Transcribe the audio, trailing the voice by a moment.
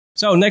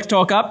So next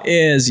talk up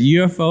is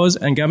UFOs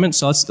and Government.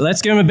 So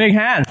let's give him a big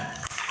hand.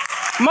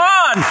 Come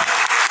on!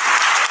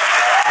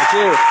 Thank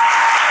you.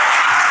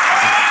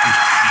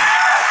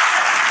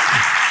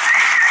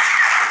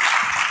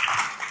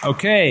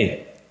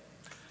 Okay.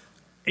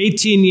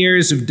 18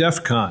 years of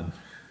DEF CON.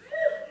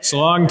 It's a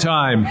long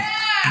time.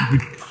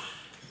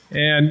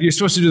 And you're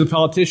supposed to do the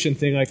politician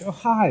thing like, oh,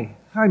 hi,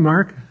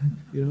 Mark,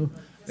 you know,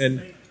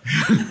 and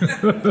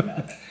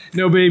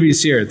no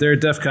babies here. They're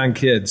DEF CON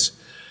kids.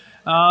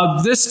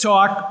 This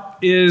talk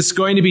is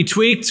going to be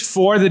tweaked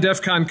for the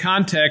DEF CON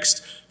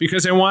context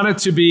because I want it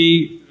to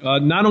be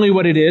not only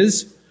what it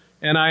is,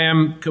 and I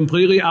am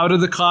completely out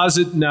of the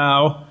closet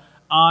now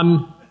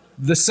on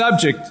the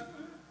subject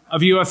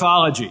of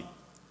ufology.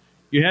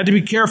 You had to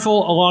be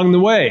careful along the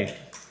way.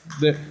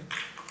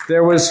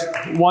 There was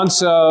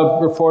once a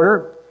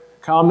reporter,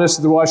 columnist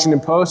of the Washington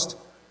Post,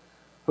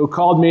 who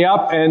called me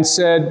up and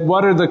said,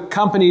 what are the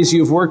companies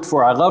you've worked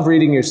for? I love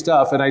reading your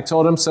stuff. And I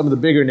told him some of the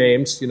bigger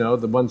names, you know,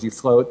 the ones you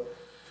float.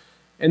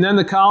 And then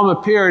the column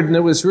appeared, and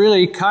it was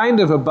really kind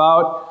of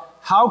about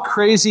how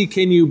crazy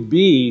can you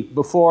be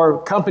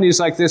before companies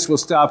like this will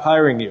stop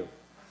hiring you.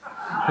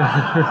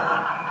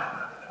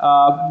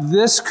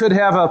 This could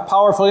have a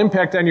powerful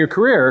impact on your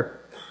career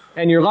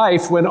and your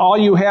life when all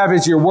you have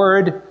is your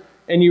word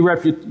and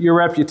your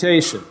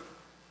reputation.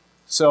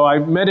 So I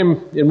met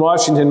him in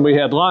Washington. We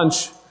had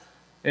lunch,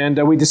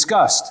 and we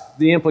discussed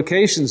the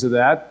implications of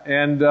that.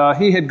 And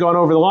he had gone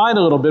over the line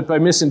a little bit by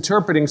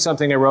misinterpreting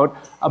something I wrote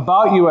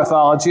about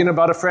ufology and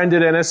about a friend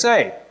at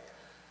NSA,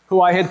 who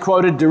I had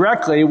quoted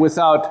directly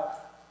without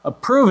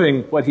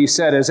approving what he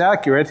said as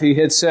accurate. He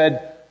had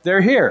said,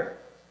 they're here.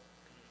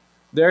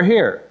 They're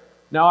here.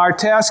 Now our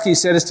task, he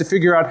said, is to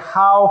figure out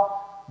how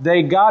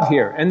they got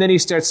here. And then he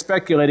starts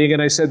speculating,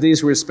 and I said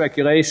these were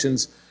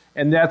speculations,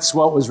 and that's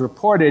what was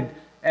reported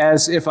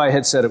as if I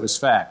had said it was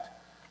fact.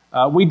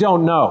 We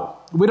don't know.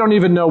 We don't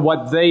even know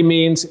what they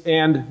means,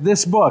 and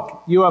this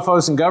book,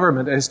 UFOs and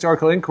Government, A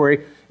Historical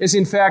Inquiry, is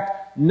in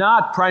fact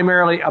not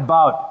primarily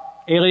about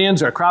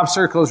aliens or crop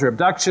circles or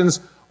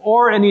abductions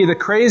or any of the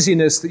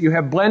craziness that you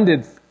have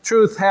blended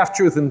truth,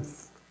 half-truth, and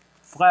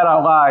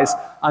flat-out lies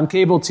on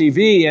cable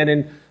TV and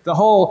in the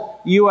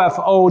whole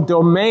UFO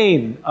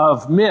domain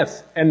of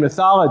myth and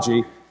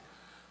mythology.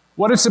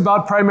 What it's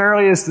about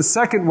primarily is the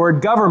second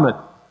word, government.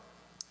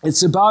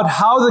 It's about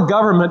how the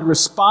government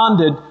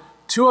responded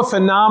to a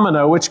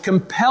phenomena which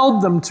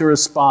compelled them to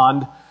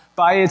respond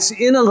by its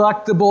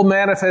ineluctable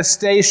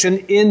manifestation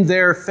in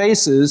their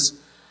faces,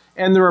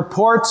 and the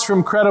reports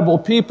from credible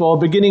people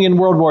beginning in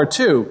World War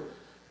II,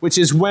 which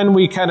is when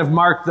we kind of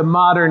mark the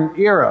modern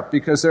era,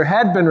 because there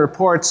had been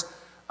reports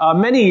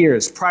many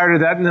years prior to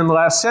that and in the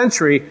last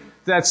century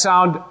that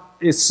sound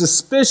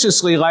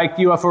suspiciously like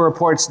UFO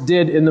reports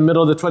did in the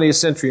middle of the 20th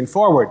century and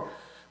forward.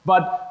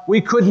 But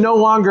we could no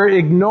longer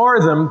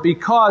ignore them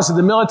because of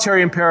the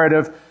military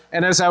imperative,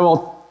 and as I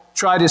will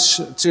try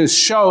to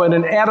show in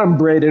an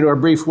adumbrated or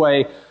brief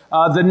way,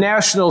 the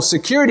national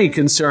security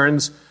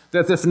concerns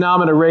that the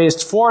phenomena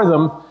raised for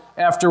them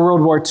after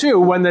World War II,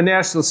 when the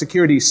national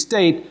security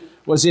state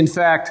was in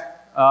fact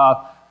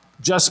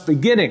just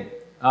beginning.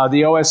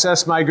 The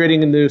OSS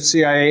migrating into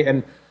CIA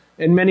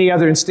and many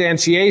other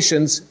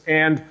instantiations,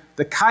 and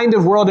the kind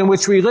of world in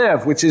which we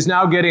live, which is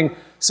now getting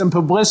some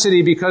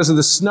publicity because of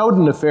the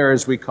Snowden affair,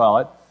 as we call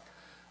it,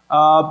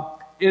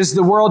 is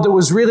the world that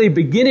was really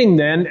beginning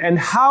then, and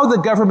how the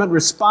government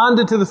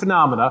responded to the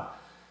phenomena,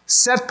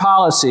 set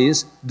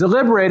policies,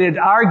 deliberated,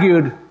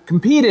 argued,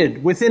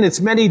 competed within its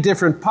many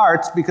different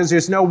parts, because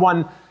there's no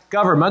one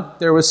government.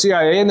 There was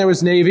CIA, and there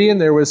was Navy, and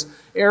there was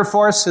Air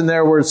Force, and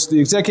there was the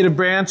executive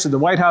branch, and the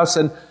White House,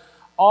 and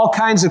all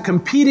kinds of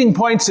competing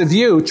points of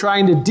view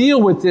trying to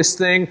deal with this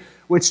thing,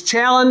 which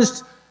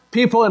challenged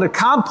people in a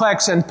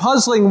complex and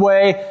puzzling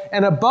way,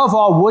 and above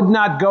all, would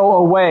not go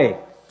away.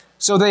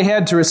 So they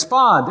had to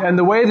respond, and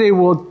the way they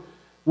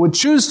would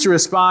choose to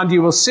respond,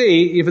 you will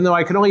see, even though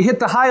I can only hit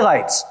the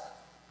highlights,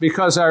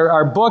 because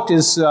our book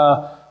is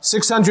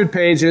 600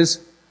 pages,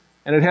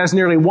 and it has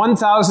nearly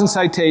 1,000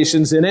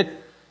 citations in it.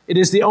 It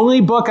is the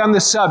only book on the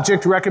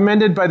subject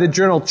recommended by the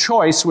journal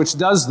Choice, which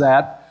does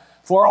that,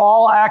 for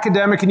all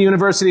academic and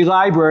university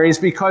libraries,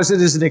 because it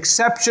is an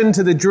exception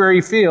to the dreary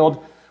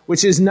field,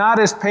 which is not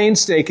as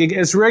painstaking,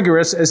 as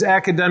rigorous, as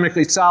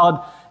academically solid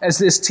as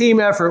this team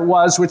effort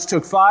was, which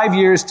took 5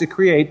 years to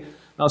create. And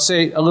I'll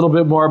say a little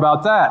bit more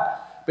about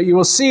that. But you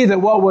will see that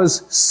what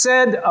was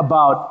said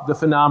about the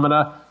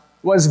phenomena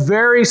was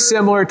very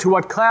similar to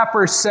what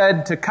Clapper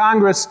said to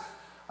Congress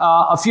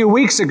a few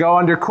weeks ago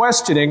under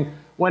questioning,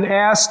 when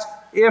asked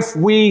if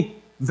we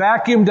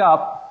vacuumed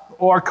up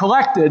or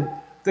collected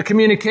the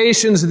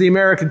communications of the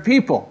American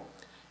people.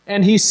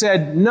 And he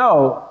said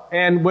no.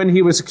 And when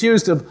he was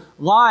accused of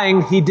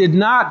lying, he did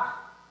not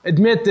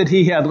admit that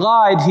he had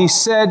lied. He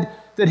said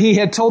that he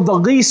had told the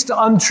least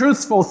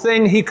untruthful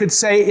thing he could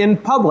say in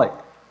public.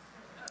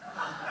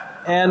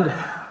 And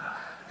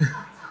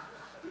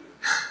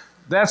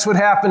that's what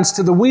happens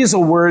to the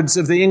weasel words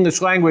of the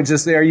English language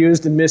as they are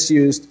used and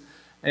misused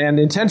and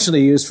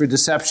intentionally used for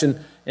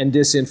deception and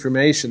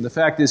disinformation. The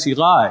fact is he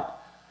lied.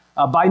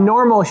 By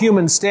normal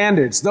human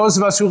standards, those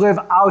of us who live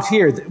out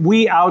here,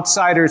 we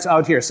outsiders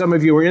out here, some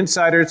of you are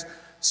insiders,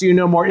 so you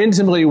know more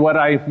intimately what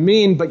I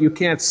mean, but you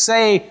can't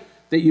say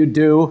that you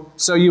do,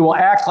 so you will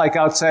act like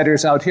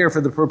outsiders out here for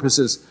the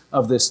purposes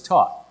of this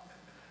talk.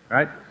 All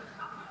right?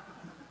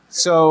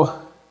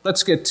 So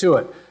let's get to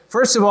it.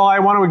 First of all, I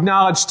want to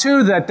acknowledge,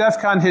 too, that DEF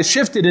CON has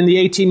shifted in the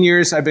 18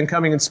 years I've been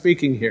coming and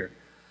speaking here.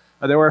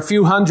 There were a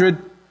few hundred.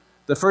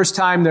 The first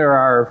time there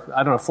are,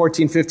 I don't know,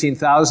 14,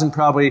 15,000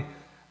 probably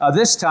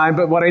this time.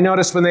 But what I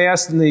noticed when they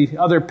asked in the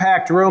other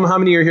packed room, how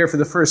many are here for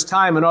the first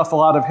time, an awful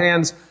lot of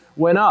hands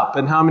went up.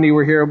 And how many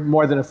were here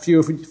more than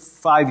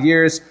 5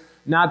 years?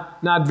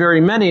 Not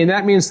very many. And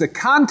that means the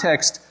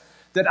context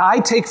that I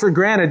take for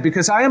granted,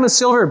 because I am a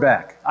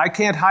silverback. I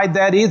can't hide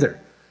that either.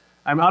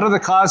 I'm out of the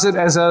closet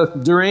as a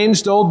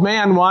deranged old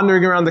man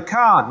wandering around the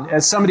con,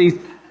 as somebody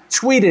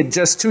tweeted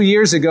just 2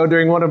 years ago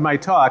during one of my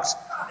talks.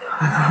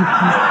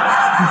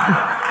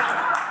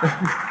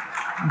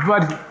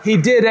 But he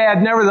did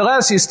add,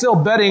 nevertheless, he's still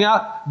belting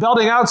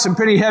out some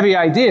pretty heavy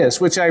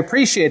ideas, which I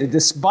appreciated,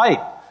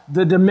 despite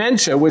the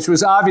dementia, which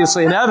was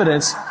obviously in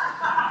evidence.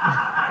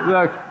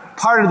 The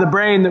part of the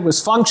brain that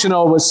was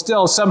functional was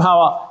still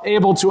somehow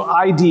able to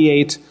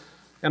ideate,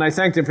 and I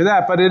thanked him for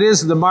that. But it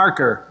is the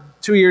marker.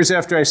 2 years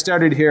after I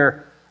started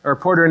here, a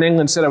reporter in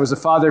England said I was a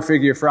father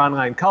figure for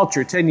online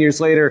culture. 10 years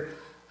later,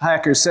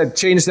 hackers said,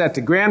 change that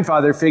to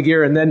grandfather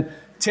figure, and then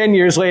 10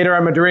 years later,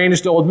 I'm a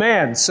deranged old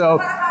man. So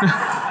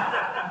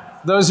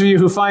those of you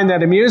who find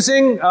that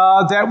amusing,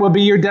 that will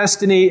be your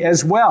destiny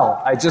as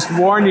well. I just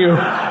warn you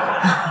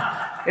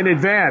in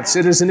advance.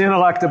 It is an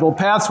ineluctable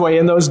pathway,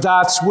 and those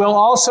dots will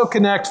also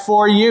connect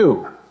for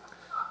you.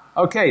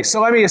 Okay, so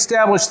let me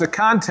establish the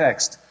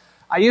context.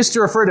 I used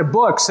to refer to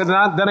books, and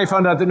then I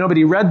found out that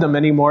nobody read them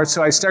anymore,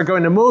 so I started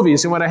going to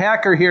movies. And when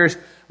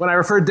I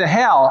referred to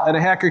Hal, and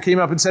a hacker came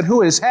up and said,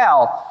 who is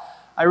Hal?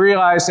 I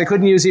realized I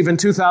couldn't use even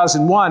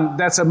 2001.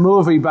 That's a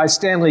movie by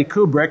Stanley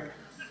Kubrick,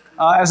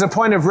 as a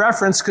point of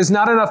reference, because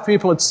not enough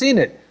people had seen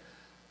it.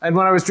 And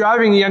when I was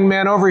driving a young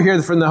man over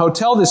here from the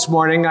hotel this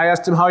morning, I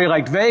asked him how he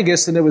liked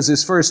Vegas, and it was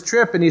his first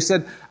trip, and he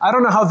said, I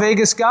don't know how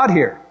Vegas got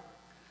here.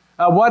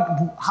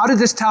 How did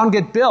this town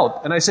get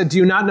built? And I said, do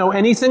you not know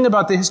anything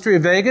about the history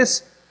of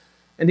Vegas?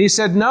 And he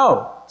said,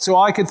 no. So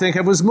all I could think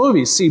of was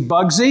movies. See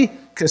Bugsy,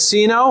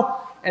 Casino,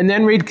 and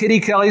then read Kitty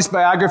Kelly's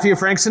biography of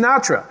Frank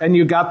Sinatra. And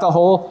you got the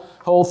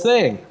whole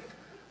thing.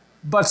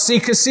 But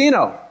see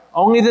Casino.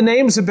 Only the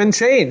names have been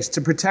changed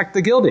to protect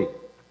the guilty.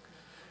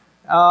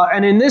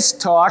 And in this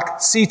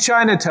talk, see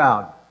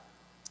Chinatown.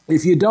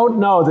 If you don't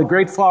know the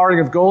great flowering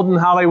of golden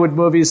Hollywood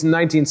movies in the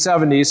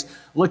 1970s,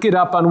 look it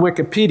up on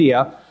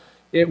Wikipedia.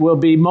 It will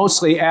be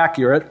mostly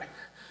accurate.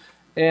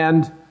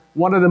 And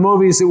one of the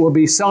movies that will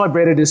be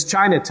celebrated is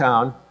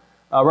Chinatown,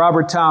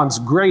 Robert Towne's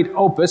great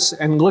opus.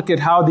 And look at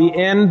how the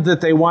end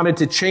that they wanted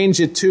to change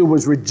it to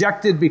was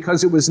rejected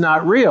because it was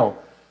not real.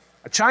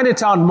 A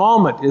Chinatown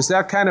moment is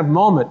that kind of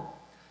moment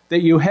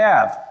that you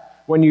have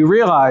when you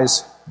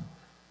realize,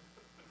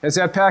 has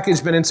that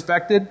package been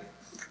inspected?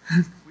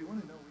 We want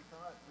to know, we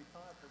thought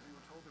that we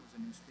were told there was a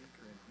new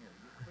speaker in here.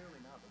 You're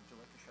clearly not, but would you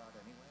like a shot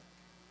anyway?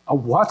 A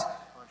what?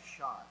 A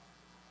shot.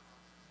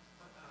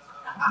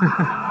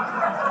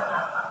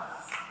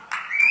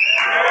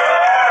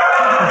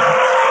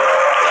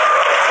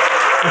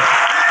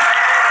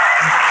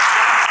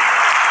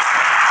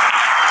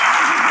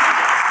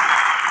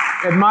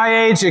 At my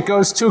age, it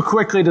goes too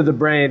quickly to the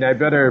brain. I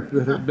better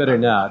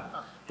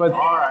not. But,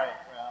 all right,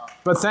 well.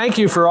 But thank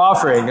you for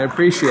offering. I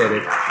appreciate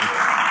it.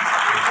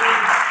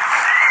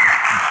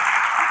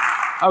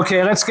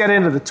 Okay, let's get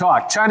into the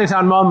talk.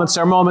 Chinatown moments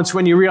are moments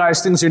when you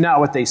realize things are not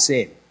what they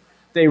seem.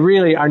 They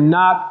really are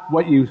not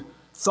what you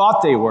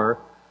thought they were.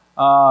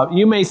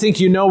 You may think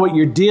you know what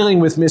you're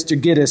dealing with, Mr.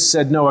 Giddis,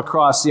 said Noah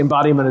Cross, the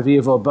embodiment of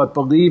evil, but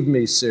believe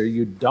me, sir,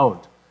 you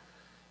don't.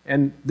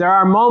 And there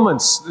are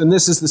moments, and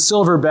this is the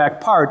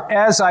silverback part,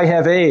 as I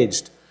have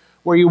aged,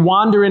 where you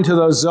wander into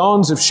those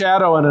zones of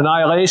shadow and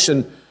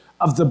annihilation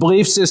of the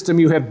belief system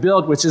you have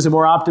built, which is a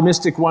more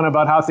optimistic one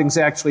about how things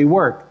actually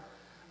work.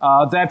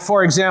 That,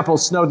 for example,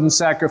 Snowden's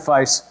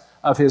sacrifice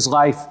of his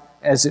life,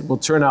 as it will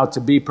turn out to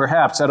be,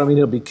 perhaps. I don't mean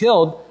he'll be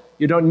killed.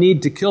 You don't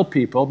need to kill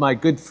people. My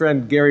good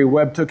friend Gary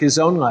Webb took his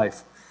own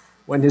life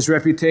when his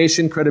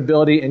reputation,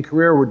 credibility, and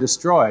career were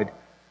destroyed,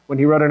 when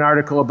he wrote an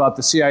article about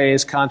the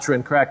CIA's Contra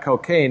and crack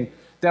cocaine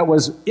that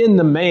was, in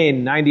the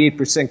main,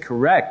 98%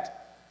 correct,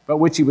 but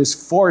which he was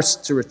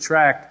forced to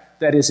retract.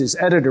 That is, his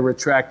editor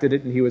retracted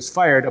it and he was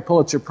fired. A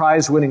Pulitzer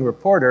Prize-winning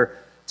reporter.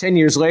 10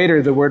 years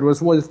later, the word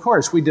was, well, of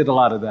course, we did a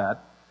lot of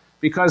that.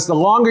 Because the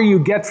longer you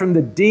get from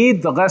the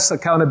deed, the less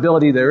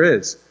accountability there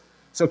is.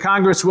 So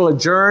Congress will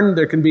adjourn.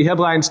 There can be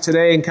headlines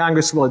today, and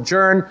Congress will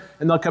adjourn,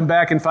 and they'll come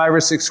back in 5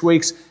 or 6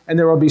 weeks, and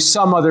there will be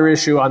some other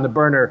issue on the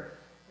burner,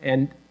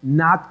 and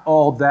not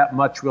all that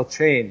much will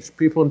change.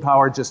 People in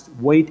power just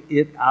wait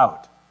it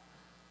out.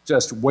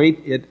 Just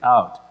wait it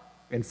out.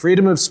 And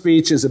freedom of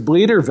speech is a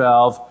bleeder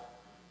valve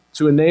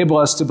to enable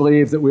us to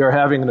believe that we are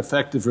having an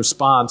effective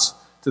response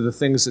to the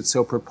things that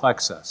so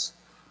perplex us.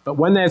 But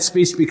when that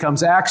speech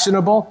becomes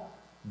actionable,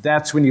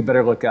 that's when you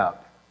better look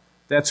out.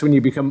 That's when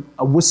you become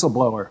a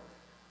whistleblower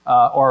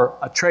or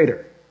a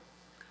traitor.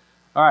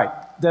 All right,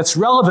 that's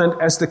relevant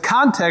as the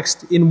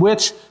context in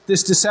which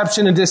this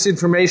deception and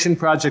disinformation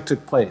project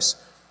took place.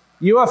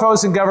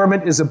 UFOs and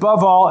Government is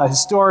above all a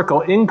historical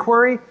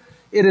inquiry.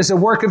 It is a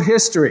work of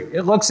history.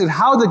 It looks at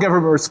how the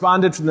government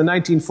responded from the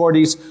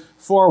 1940s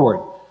forward.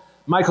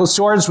 Michael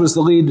Swords was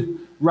the lead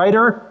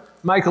writer.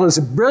 Michael is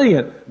a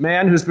brilliant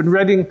man who's been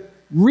reading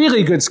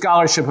really good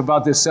scholarship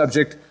about this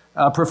subject,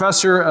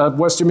 professor of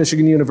Western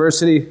Michigan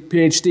University,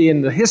 PhD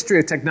in the history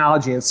of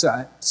technology and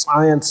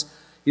science.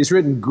 He's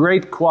written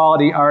great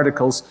quality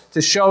articles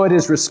to show it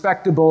is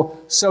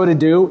respectable so to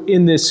do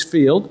in this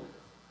field.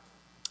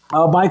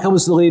 Michael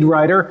was the lead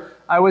writer.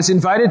 I was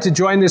invited to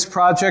join this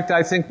project,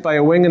 I think, by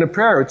a wing and a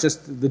prayer. It's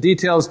just the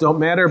details don't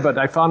matter, but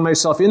I found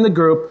myself in the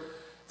group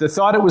that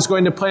thought it was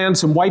going to plan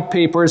some white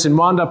papers and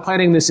wound up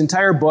planning this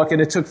entire book,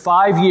 and it took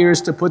 5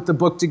 years to put the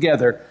book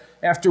together.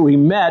 After we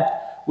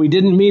met, we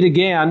didn't meet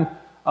again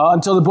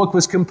until the book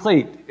was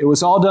complete. It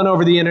was all done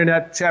over the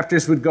internet.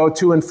 Chapters would go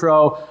to and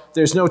fro.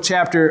 There's no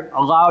chapter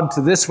allowed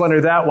to this one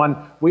or that one.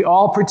 We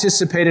all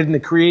participated in the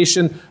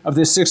creation of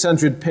this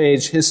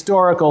 600-page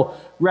historical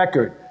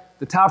record.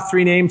 The top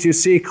three names you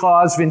see,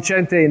 Claus,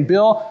 Vincente, and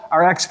Bill,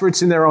 are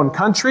experts in their own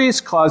countries.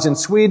 Claus in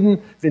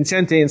Sweden,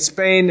 Vincente in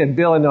Spain, and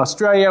Bill in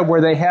Australia,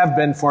 where they have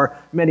been for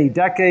many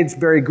decades.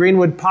 Barry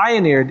Greenwood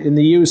pioneered in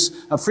the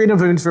use of Freedom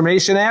of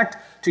Information Act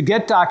to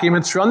get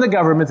documents from the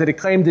government that it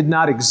claimed did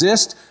not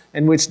exist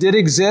and which did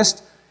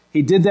exist.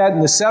 He did that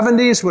in the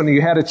 70s when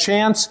he had a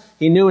chance.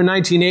 He knew in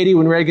 1980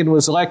 when Reagan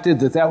was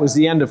elected that that was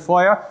the end of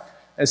FOIA,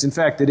 as in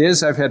fact it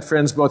is. I've had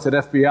friends both at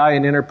FBI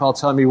and Interpol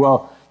tell me,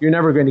 well, you're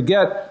never going to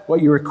get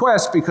what you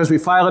request because we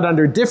file it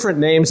under different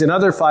names in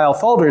other file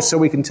folders, so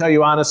we can tell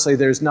you honestly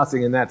there's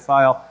nothing in that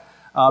file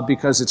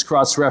because it's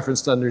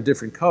cross-referenced under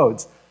different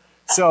codes.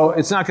 So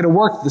it's not going to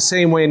work the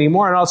same way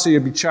anymore, and also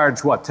you'd be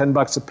charged, what,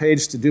 $10 a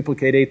page to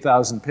duplicate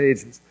 8,000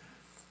 pages.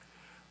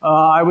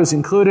 I was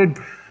included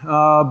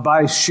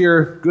by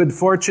sheer good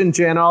fortune.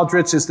 Jan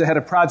Aldrich is the head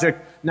of Project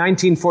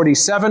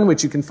 1947,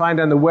 which you can find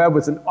on the web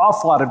with an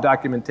awful lot of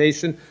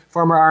documentation,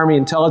 former Army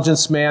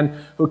intelligence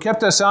man who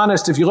kept us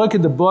honest. If you look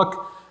at the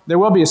book, there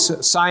will be a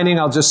signing,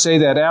 I'll just say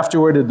that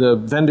afterward at the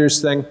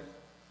vendors thing,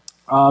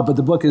 but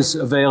the book is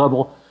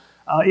available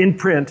in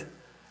print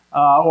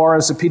or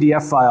as a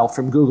PDF file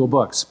from Google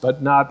Books,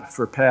 but not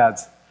for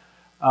pads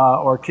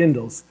or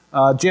Kindles.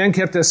 Jan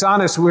kept us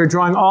honest. We were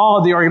drawing all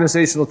of the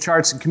organizational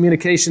charts and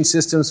communication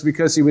systems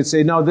because he would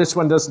say, no, this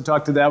one doesn't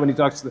talk to that one, he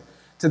talks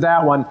to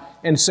that one.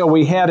 And so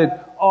we had it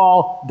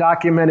all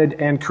documented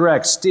and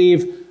correct.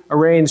 Steve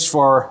arranged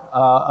for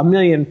 1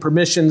 million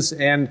permissions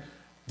and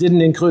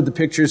didn't include the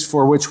pictures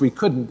for which we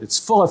couldn't. It's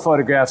full of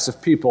photographs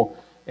of people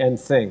and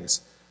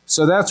things.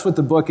 So that's what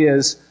the book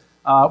is.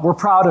 We're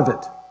proud of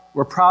it.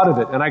 We're proud of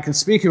it. And I can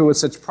speak of it with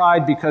such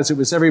pride because it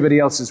was everybody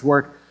else's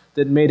work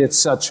that made it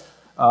such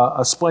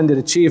a splendid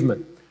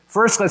achievement.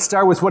 First, let's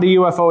start with what a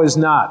UFO is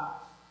not.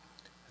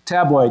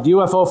 Tabloid,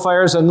 UFO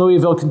fires on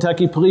Louisville,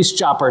 Kentucky police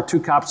chopper, 2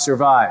 cops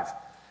survive.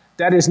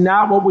 That is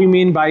not what we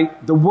mean by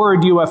the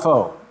word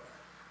UFO.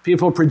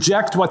 People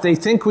project what they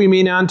think we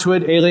mean onto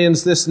it,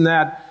 aliens, this and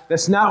that.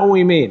 That's not what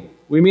we mean.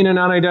 We mean an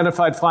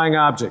unidentified flying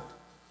object.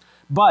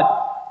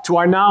 But to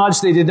our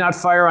knowledge, they did not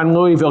fire on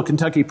Louisville,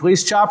 Kentucky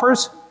police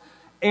choppers.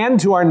 And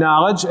to our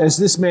knowledge, as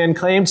this man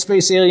claimed,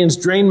 space aliens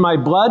drained my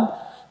blood,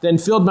 then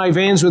filled my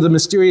veins with a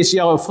mysterious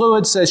yellow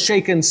fluid, says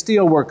shaken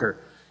steelworker.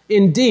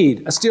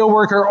 Indeed, a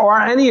steelworker or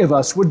any of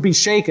us would be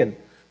shaken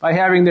by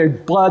having their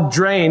blood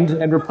drained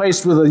and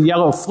replaced with a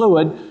yellow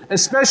fluid,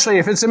 especially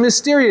if it's a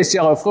mysterious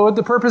yellow fluid,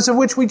 the purpose of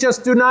which we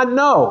just do not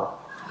know.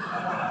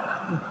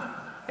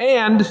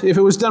 And if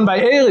it was done by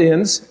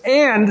aliens,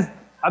 and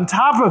on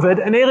top of it,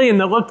 an alien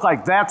that looked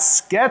like that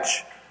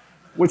sketch,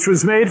 which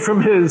was made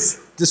from his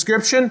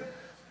description,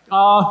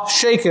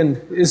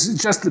 shaken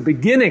is just the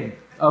beginning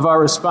of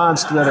our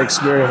response to that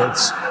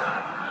experience.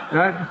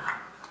 Right?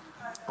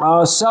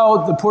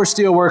 So the poor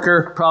steel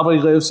worker probably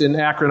lives in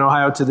Akron,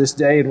 Ohio to this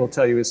day and will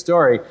tell you his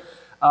story.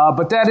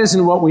 But that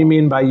isn't what we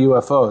mean by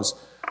UFOs.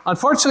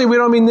 Unfortunately, we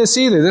don't mean this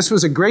either. This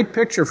was a great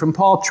picture from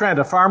Paul Trent,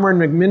 a farmer in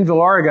McMinnville,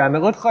 Oregon. It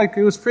looked like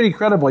it was pretty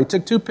credible. He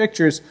took 2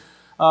 pictures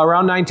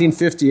around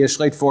 1950-ish,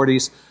 late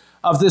 40s,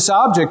 of this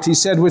object, he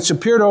said, which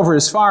appeared over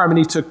his farm. And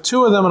he took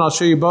 2 of them, and I'll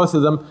show you both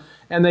of them.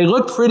 And they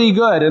looked pretty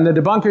good, and the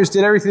debunkers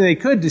did everything they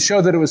could to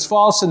show that it was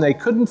false, and they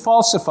couldn't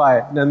falsify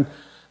it. And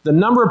the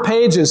number of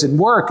pages and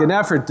work and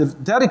effort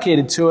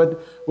dedicated to it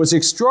was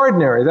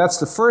extraordinary. That's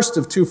the first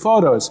of 2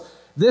 photos.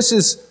 This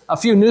is a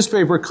few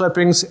newspaper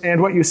clippings,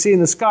 and what you see in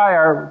the sky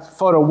are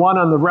photo 1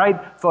 on the right,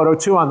 photo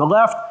 2 on the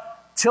left,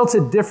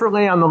 tilted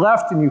differently on the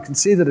left, and you can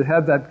see that it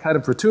had that kind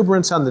of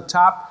protuberance on the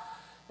top.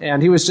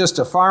 And he was just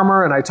a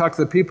farmer, and I talked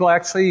to the people,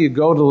 actually, you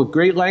go to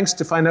great lengths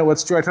to find out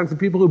what's true. I talked to the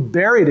people who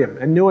buried him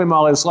and knew him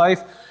all his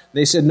life.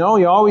 They said, no,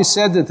 he always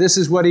said that this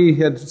is what he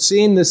had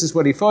seen, this is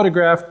what he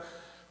photographed.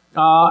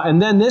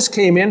 And then this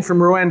came in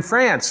from Rouen,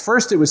 France.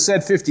 First it was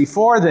said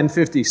 54, then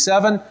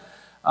 57.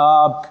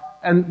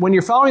 And when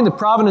you're following the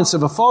provenance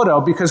of a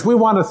photo, because we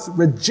want to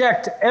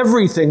reject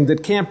everything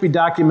that can't be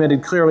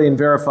documented clearly and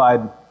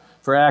verified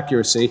for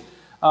accuracy,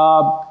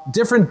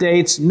 different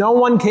dates, no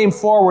one came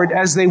forward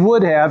as they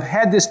would have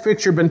had this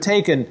picture been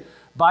taken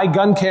by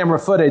gun camera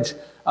footage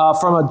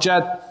from a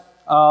jet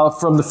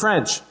from the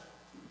French.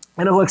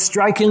 And it looks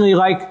strikingly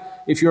like,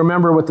 if you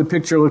remember what the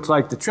picture looked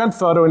like, the Trent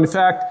photo. In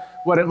fact,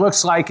 what it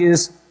looks like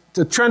is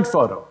the Trent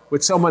photo,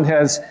 which someone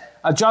has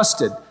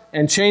adjusted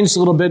and changed a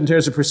little bit in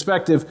terms of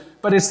perspective,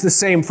 but it's the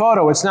same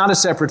photo. It's not a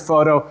separate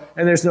photo,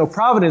 and there's no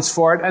provenance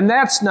for it, and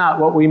that's not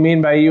what we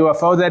mean by a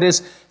UFO. That is,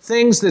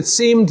 things that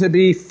seem to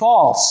be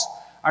false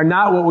are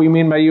not what we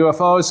mean by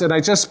UFOs, and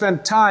I just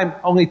spent time,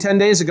 only 10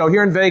 days ago,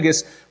 here in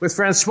Vegas with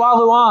Francois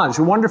Louange,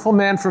 a wonderful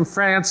man from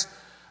France.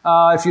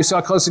 If you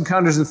saw Close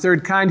Encounters of the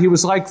Third Kind, he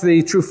was like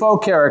the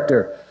Truffaut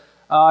character.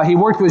 He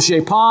worked with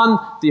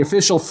JPON, the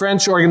official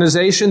French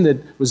organization that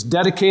was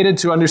dedicated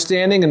to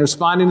understanding and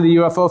responding to the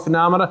UFO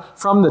phenomena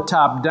from the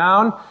top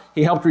down.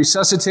 He helped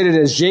resuscitate it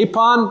as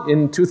JPON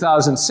in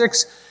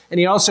 2006, and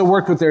he also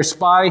worked with their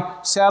spy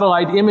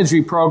satellite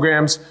imagery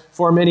programs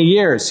for many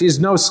years. He's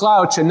no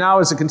slouch, and now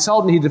as a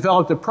consultant, he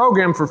developed a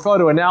program for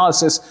photo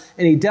analysis,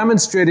 and he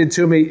demonstrated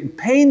to me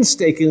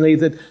painstakingly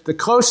that the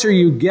closer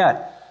you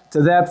get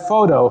to that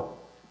photo,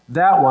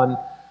 that one,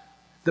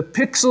 the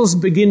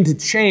pixels begin to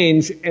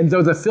change, and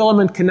though the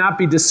filament cannot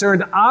be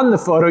discerned on the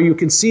photo, you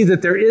can see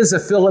that there is a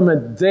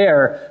filament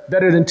there,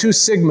 better than 2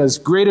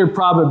 sigmas, greater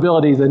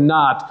probability than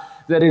not,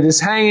 that it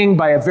is hanging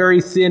by a very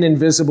thin,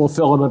 invisible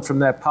filament from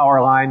that power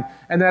line,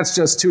 and that's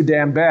just too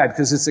damn bad,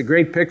 because it's a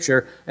great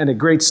picture and a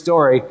great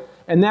story,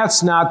 and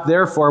that's not,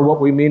 therefore, what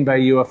we mean by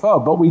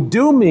UFO. But we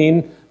do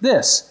mean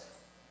this.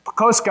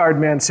 Coast Guard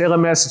man,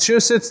 Salem,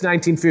 Massachusetts,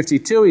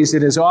 1952, he's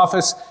in his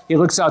office, he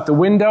looks out the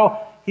window,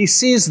 he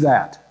sees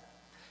that.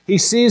 He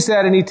sees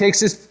that and he takes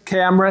his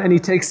camera and he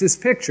takes this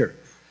picture.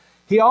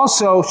 He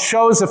also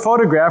shows a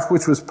photograph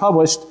which was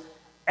published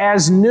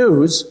as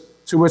news,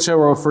 to which I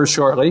will refer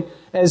shortly,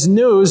 as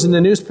news in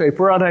the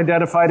newspaper,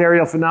 Unidentified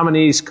Aerial Phenomena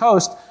East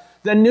Coast.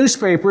 The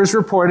newspapers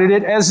reported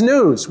it as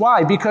news.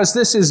 Why? Because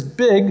this is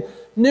big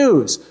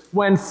news.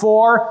 When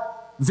 4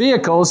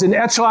 vehicles in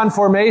echelon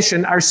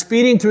formation are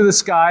speeding through the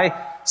sky,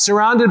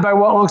 surrounded by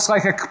what looks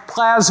like a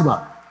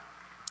plasma.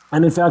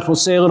 And in fact, we'll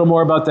say a little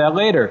more about that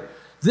later.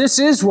 This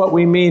is what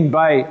we mean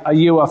by a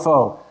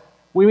UFO.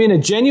 We mean a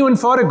genuine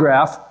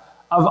photograph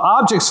of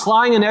objects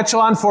flying in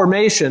echelon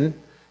formation,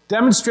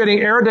 demonstrating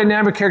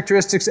aerodynamic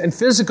characteristics and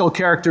physical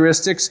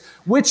characteristics,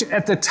 which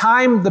at the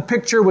time the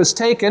picture was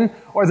taken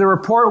or the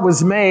report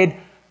was made,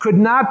 could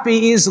not be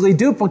easily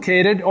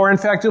duplicated, or in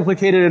fact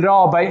duplicated at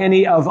all, by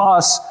any of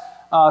us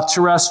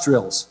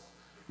terrestrials.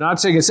 I'm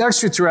not saying it's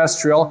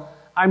extraterrestrial,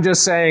 I'm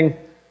just saying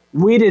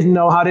we didn't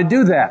know how to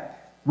do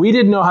that. We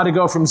didn't know how to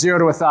go from 0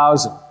 to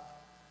 1,000.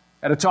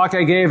 At a talk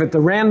I gave at the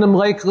Random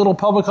Lake Little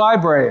Public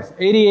Library, an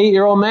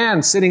 88-year-old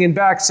man sitting in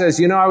back says,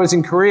 you know, I was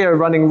in Korea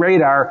running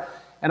radar,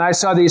 and I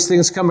saw these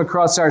things come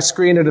across our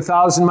screen at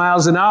 1,000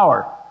 miles an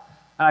hour.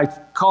 I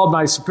called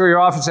my superior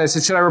officer, I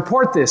said, should I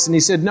report this? And he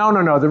said, no,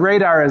 the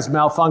radar is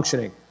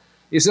malfunctioning.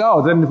 He said,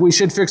 oh, then we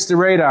should fix the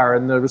radar.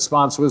 And the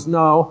response was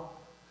no.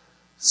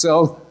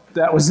 So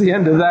that was the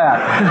end of that.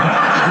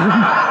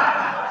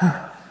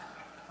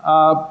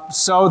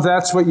 So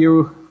that's what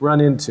you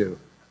run into.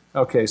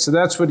 Okay, so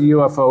that's what a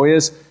UFO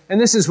is, and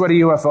this is what a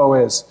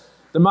UFO is.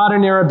 The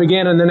modern era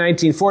began in the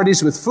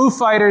 1940s with Foo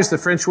Fighters. The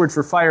French word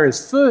for fire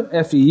is feu,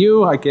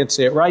 F-E-U. I can't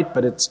say it right,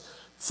 but it's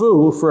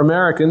foo for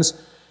Americans.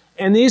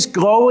 And these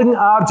glowing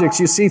objects,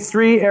 you see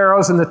 3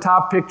 arrows in the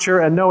top picture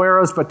and no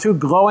arrows, but 2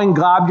 glowing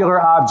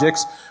globular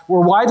objects,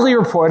 were widely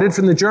reported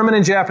from the German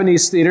and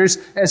Japanese theaters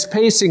as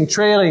pacing,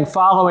 trailing,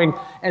 following,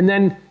 and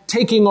then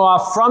taking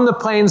off from the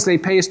planes they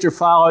paced or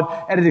followed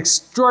at an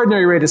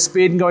extraordinary rate of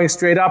speed and going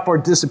straight up or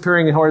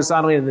disappearing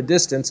horizontally in the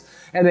distance.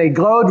 And they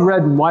glowed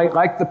red and white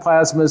like the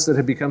plasmas that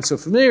had become so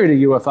familiar to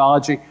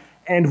ufology,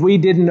 and we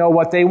didn't know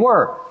what they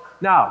were.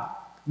 Now,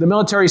 the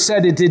military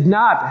said it did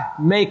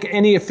not make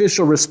any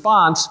official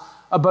response,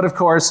 but of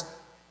course,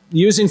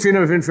 using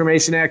Freedom of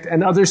Information Act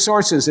and other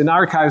sources in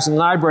archives and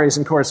libraries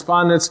and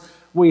correspondence,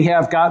 we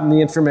have gotten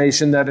the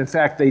information that in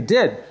fact they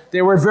did.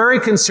 They were very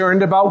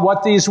concerned about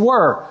what these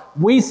were.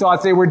 We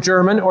thought they were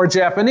German or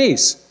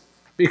Japanese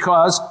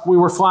because we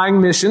were flying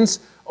missions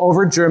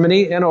over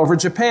Germany and over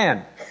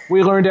Japan.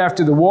 We learned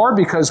after the war,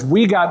 because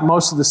we got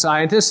most of the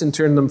scientists and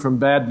turned them from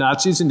bad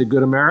Nazis into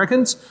good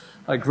Americans,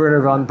 like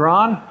Wernher von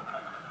Braun.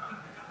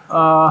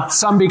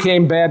 Some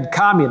became bad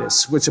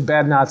communists, which a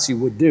bad Nazi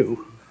would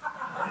do.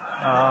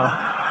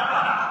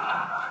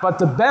 But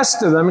the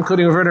best of them,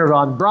 including Wernher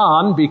von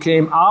Braun,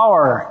 became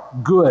our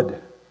good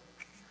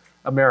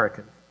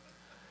American.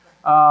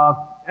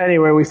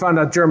 Anyway, we found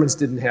out Germans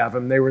didn't have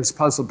them. They were as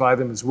puzzled by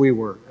them as we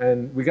were.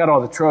 And we got all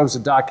the troves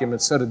of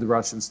documents, so did the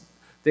Russians.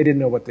 They didn't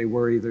know what they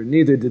were either.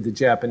 Neither did the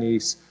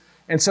Japanese.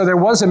 And so there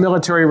was a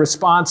military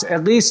response,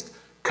 at least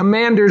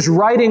commanders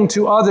writing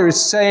to others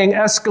saying,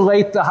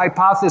 escalate the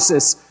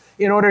hypothesis.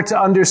 in order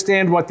to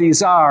understand what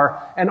these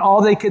are, and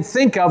all they could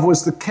think of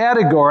was the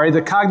category,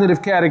 the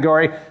cognitive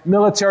category,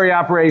 military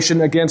operation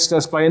against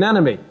us by an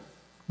enemy.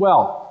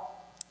 Well,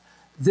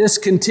 this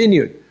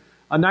continued.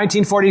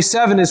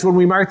 1947 is when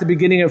we mark the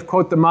beginning of,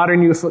 quote, the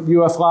modern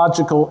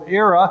ufological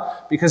era,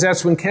 because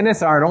that's when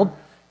Kenneth Arnold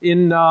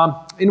in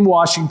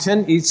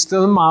Washington, east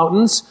of the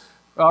mountains,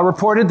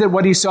 reported that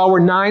what he saw were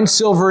 9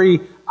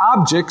 silvery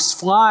objects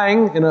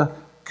flying in a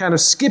kind of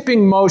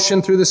skipping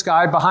motion through the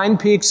sky behind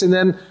peaks and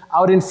then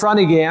out in front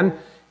again.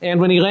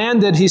 And when he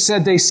landed, he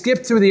said they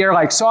skipped through the air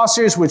like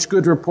saucers, which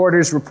good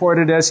reporters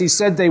reported as he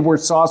said they were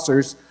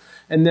saucers.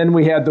 And then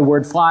we had the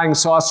word flying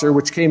saucer,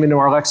 which came into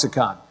our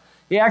lexicon.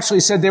 He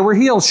actually said they were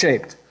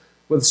heel-shaped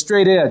with a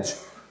straight edge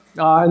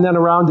and then a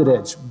rounded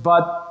edge.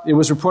 But it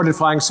was reported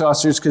flying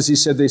saucers because he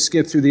said they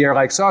skipped through the air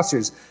like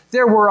saucers.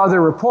 There were other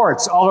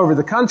reports all over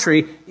the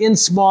country in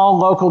small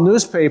local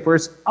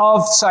newspapers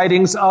of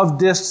sightings of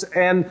discs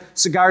and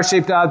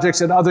cigar-shaped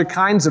objects and other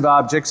kinds of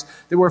objects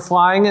that were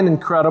flying and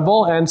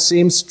incredible and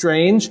seemed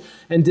strange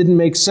and didn't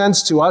make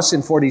sense to us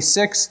in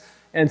 46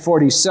 and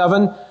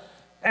 47.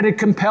 And it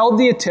compelled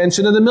the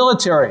attention of the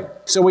military.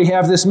 So we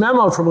have this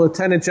memo from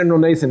Lieutenant General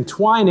Nathan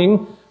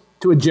Twining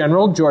to a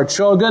general, George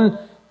Shogun.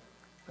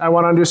 I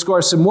want to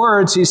underscore some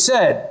words. He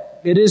said,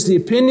 "It is the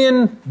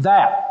opinion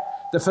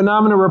that the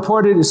phenomena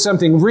reported is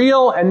something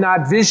real and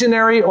not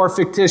visionary or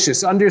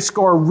fictitious."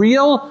 Underscore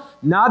real,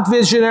 not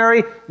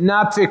visionary,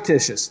 not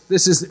fictitious.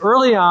 This is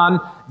early on.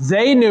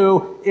 They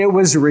knew it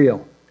was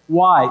real.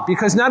 Why?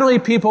 Because not only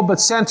people, but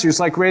sensors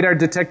like radar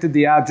detected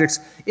the objects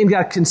in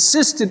a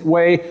consistent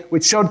way,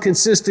 which showed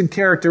consistent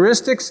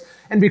characteristics,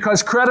 and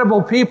because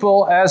credible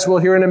people, as we'll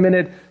hear in a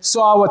minute,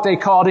 saw what they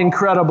called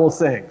incredible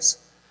things.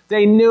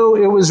 They knew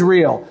it was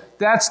real.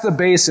 That's the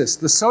basis.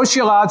 The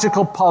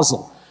sociological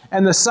puzzle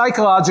and the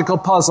psychological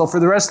puzzle for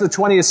the rest of the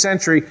 20th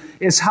century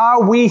is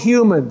how we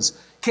humans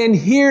can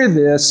hear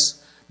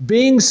this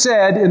being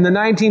said in the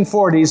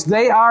 1940s.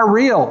 They are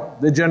real,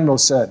 the general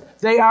said.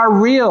 They are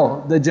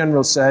real, the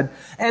general said.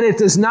 And it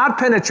does not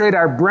penetrate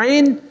our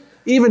brain,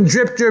 even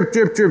drip, drip,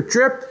 drip, drip,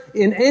 drip,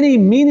 in any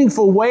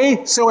meaningful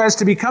way so as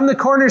to become the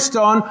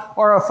cornerstone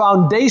or a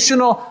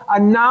foundational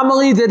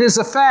anomaly that is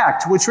a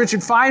fact, which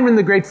Richard Feynman,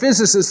 the great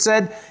physicist,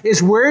 said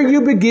is where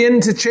you begin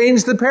to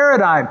change the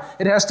paradigm.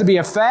 It has to be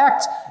a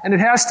fact and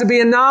it has to be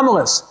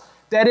anomalous.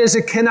 That is,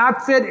 it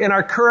cannot fit in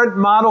our current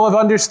model of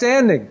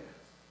understanding.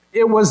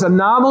 It was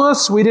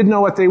anomalous, we didn't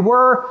know what they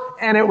were,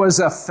 and it was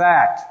a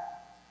fact.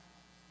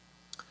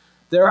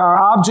 There are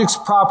objects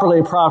properly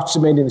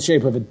approximating the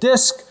shape of a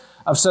disk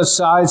of such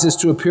size as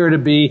to appear to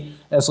be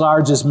as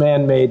large as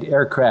man-made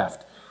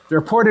aircraft. The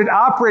reported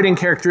operating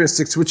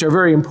characteristics, which are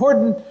very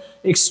important,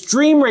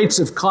 extreme rates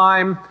of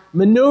climb,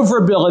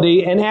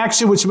 maneuverability, and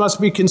action which must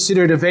be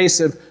considered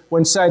evasive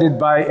when sighted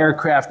by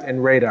aircraft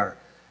and radar.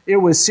 It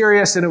was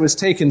serious and it was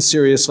taken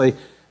seriously.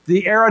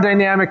 The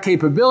aerodynamic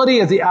capability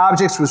of the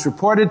objects was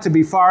reported to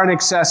be far in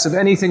excess of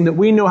anything that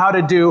we knew how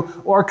to do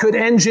or could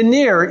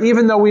engineer,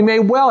 even though we may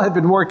well have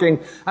been working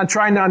on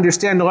trying to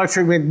understand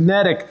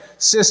electromagnetic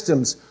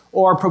systems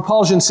or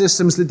propulsion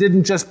systems that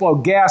didn't just blow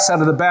gas out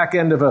of the back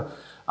end of an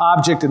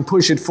object and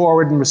push it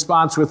forward in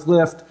response with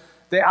lift.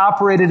 They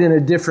operated in a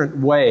different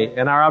way,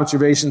 and our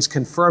observations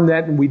confirm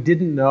that, and we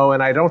didn't know,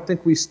 and I don't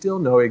think we still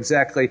know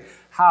exactly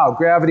how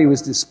gravity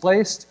was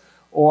displaced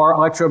or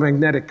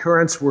electromagnetic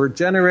currents were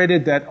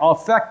generated that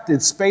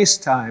affected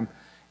space-time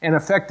and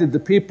affected the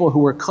people who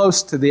were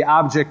close to the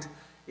object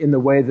in the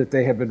way that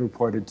they have been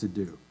reported to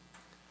do.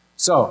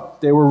 So,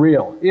 they were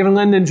real. Even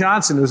Lyndon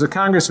Johnson, who was a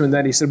congressman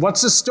then, he said,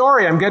 "What's the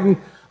story? I'm getting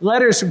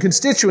letters from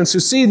constituents who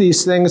see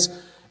these things."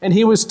 And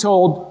he was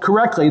told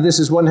correctly, this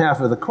is one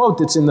half of the quote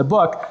that's in the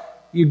book,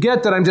 you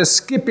get that I'm just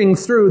skipping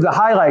through the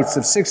highlights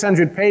of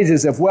 600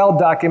 pages of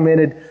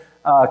well-documented,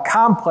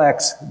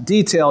 complex,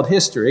 detailed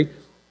history.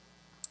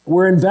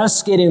 We're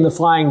investigating the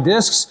flying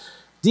discs.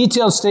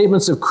 Detailed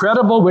statements of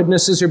credible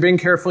witnesses are being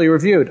carefully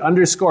reviewed.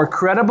 Underscore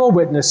credible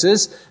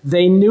witnesses.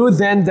 They knew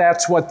then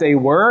that's what they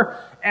were,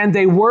 and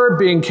they were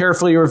being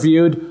carefully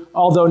reviewed,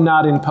 although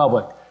not in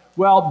public.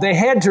 Well, they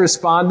had to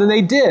respond, and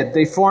they did.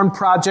 They formed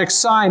Project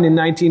Sign in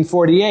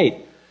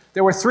 1948.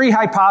 There were 3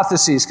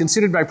 hypotheses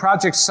considered by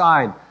Project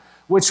Sign,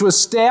 which was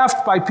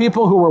staffed by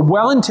people who were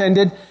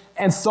well-intended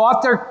and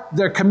thought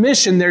their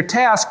commission, their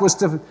task, was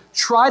to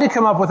try to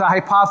come up with a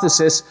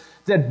hypothesis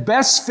that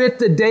best fit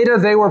the data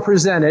they were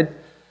presented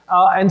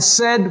and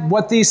said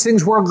what these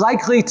things were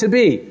likely to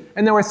be.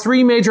 And there were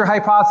 3 major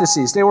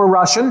hypotheses. They were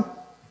Russian,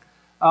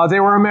 they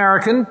were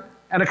American,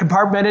 and a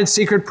compartmented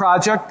secret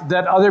project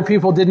that other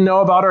people didn't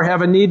know about or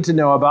have a need to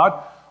know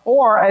about,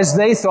 or, as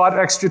they thought,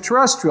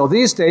 extraterrestrial.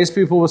 These days,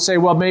 people will say,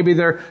 well, maybe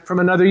they're from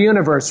another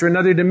universe or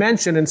another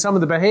dimension, and some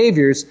of the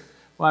behaviors,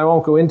 well, I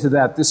won't go into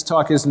that. This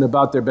talk isn't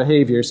about their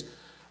behaviors.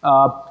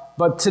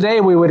 But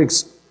today, we would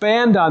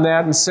expand on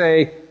that and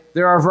say,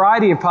 there are a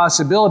variety of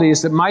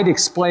possibilities that might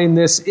explain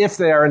this if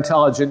they are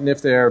intelligent and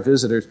if they are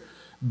visitors.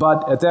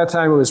 But at that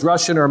time, it was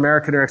Russian or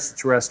American or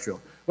extraterrestrial.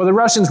 Well, the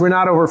Russians were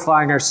not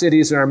overflying our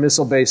cities and our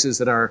missile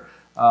bases and our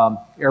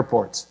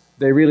airports.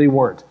 They really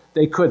weren't.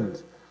 they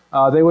couldn't.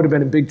 They would have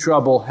been in big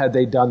trouble had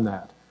they done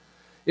that.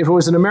 If it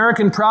was an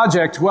American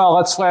project, well,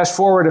 let's flash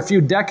forward a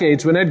few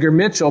decades when Edgar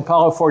Mitchell,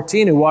 Apollo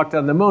 14, who walked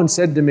on the moon,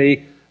 said to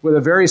me with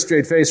a very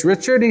straight face,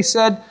 Richard, he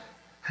said,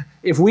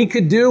 if we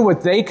could do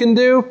what they can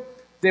do,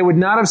 they would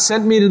not have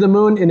sent me to the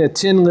moon in a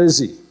Tin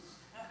Lizzie.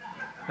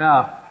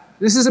 Now,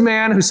 this is a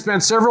man who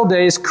spent several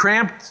days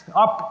cramped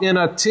up in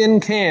a tin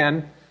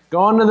can,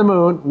 going to the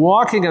moon,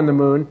 walking on the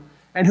moon,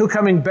 and who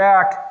coming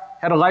back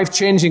had a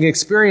life-changing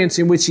experience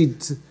in which he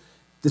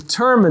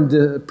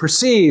determined,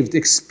 perceived,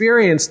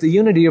 experienced the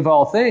unity of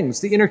all things,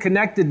 the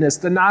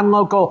interconnectedness, the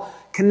non-local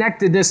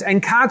connectedness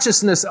and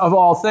consciousness of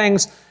all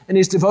things, and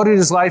he's devoted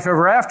his life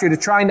ever after to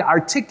trying to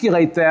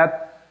articulate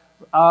that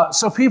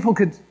so people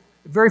could,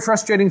 very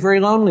frustrating, very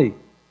lonely,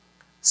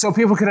 so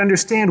people could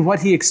understand what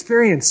he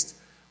experienced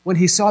when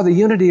he saw the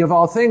unity of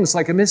all things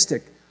like a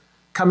mystic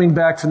coming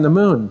back from the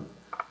moon.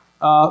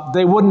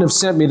 They wouldn't have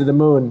sent me to the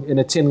moon in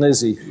a Tin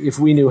Lizzie if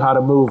we knew how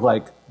to move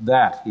like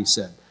that, he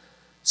said.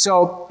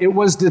 So it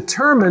was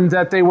determined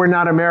that they were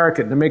not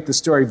American, to make the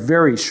story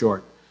very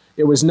short.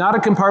 It was not a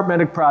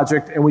compartmented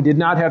project, and we did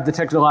not have the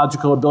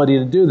technological ability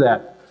to do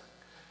that.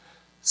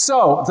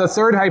 So the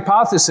third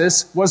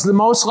hypothesis was the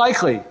most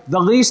likely, the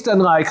least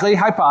unlikely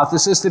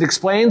hypothesis that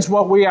explains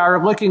what we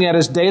are looking at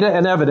as data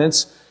and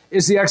evidence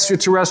is the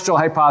extraterrestrial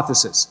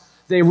hypothesis.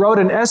 They wrote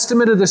an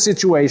estimate of the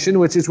situation,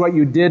 which is what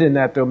you did in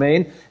that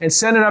domain, and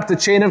sent it up the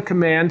chain of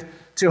command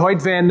to Hoyt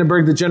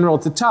Vandenberg, the general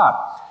at the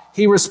top.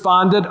 He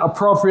responded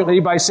appropriately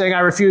by saying, I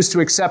refuse to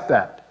accept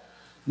that.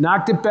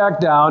 Knocked it back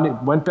down.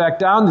 It went back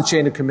down the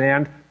chain of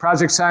command.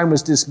 Project Sign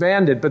was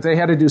disbanded, but they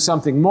had to do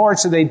something more,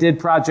 so they did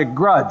Project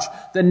Grudge,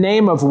 the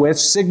name of which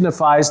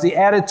signifies the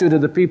attitude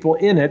of the people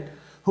in it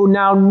who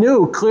now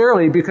knew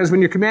clearly, because when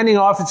your commanding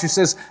officer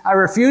says, I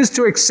refuse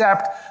to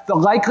accept the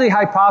likely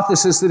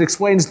hypothesis that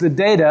explains the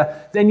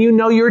data, then you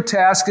know your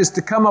task is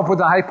to come up with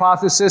a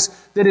hypothesis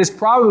that is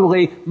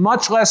probably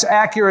much less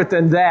accurate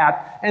than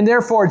that, and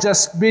therefore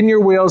just spin your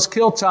wheels,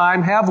 kill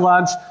time, have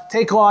lunch,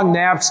 take long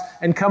naps,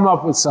 and come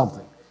up with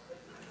something.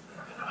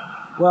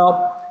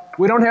 Well,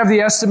 we don't have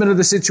the estimate of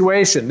the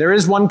situation. There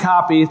is one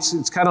copy.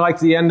 It's kind of like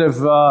the end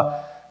of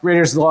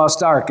Raiders of the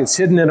Lost Ark. It's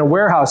hidden in a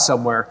warehouse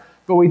somewhere.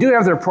 But we do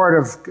have the report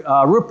of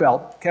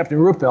Ruppelt, Captain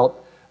Ruppelt,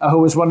 who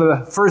was one of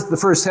the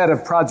first head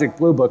of Project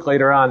Blue Book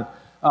later on,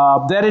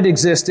 that it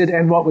existed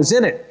and what was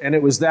in it. And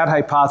it was that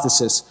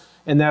hypothesis,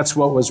 and that's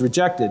what was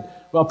rejected.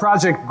 Well,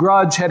 Project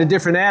Grudge had a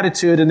different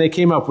attitude, and they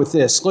came up with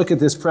this. Look at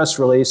this press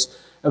release.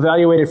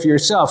 Evaluate it for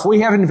yourself. We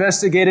have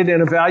investigated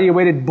and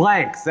evaluated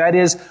blank, that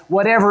is,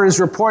 whatever is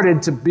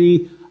reported to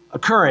be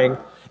occurring,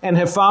 and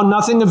have found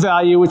nothing of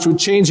value which would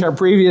change our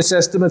previous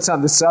estimates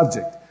on the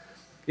subject.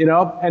 You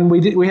know, and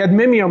we had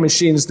Mimeo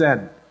machines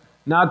then,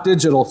 not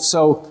digital.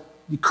 So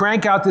you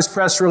crank out this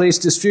press release,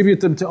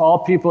 distribute them to all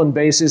people and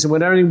bases, and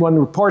when anyone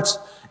reports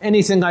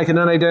anything like an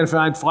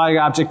unidentified flying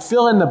object,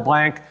 fill in the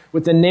blank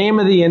with the name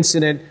of the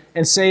incident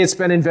and say it's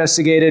been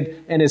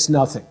investigated and it's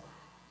nothing.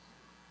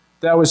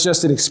 That was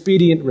just an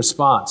expedient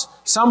response.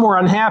 Some were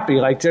unhappy,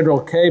 like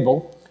General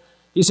Cable.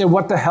 He said,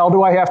 what the hell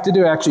do I have to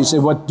do? Actually, he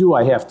said, what do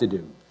I have to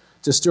do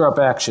to stir up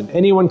action?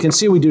 Anyone can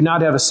see we do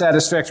not have a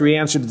satisfactory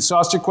answer to the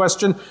saucer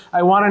question.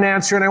 I want an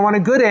answer, and I want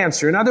a good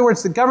answer. In other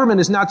words, the government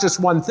is not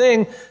just one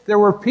thing. There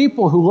were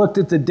people who looked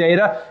at the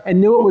data and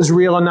knew it was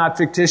real and not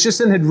fictitious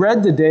and had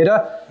read the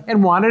data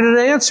and wanted an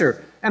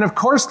answer. And of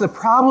course, the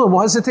problem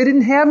was that they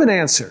didn't have an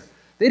answer.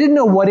 They didn't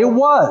know what it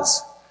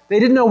was.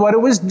 They didn't know what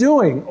it was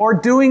doing or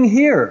doing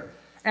here.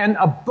 And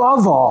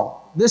above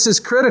all, this is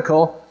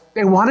critical,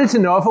 they wanted to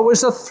know if it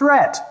was a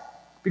threat.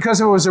 Because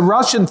if it was a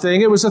Russian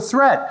thing, it was a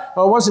threat.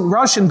 Well, it wasn't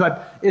Russian,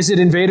 but is it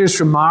invaders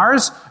from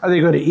Mars? Are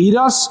they going to eat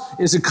us?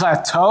 Is it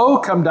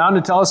Klaatu come down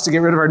to tell us to get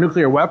rid of our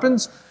nuclear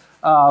weapons?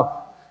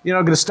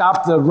 Going to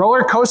stop the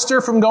roller coaster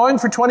from going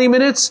for 20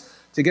 minutes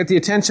to get the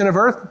attention of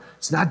Earth?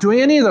 It's not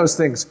doing any of those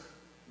things.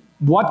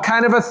 What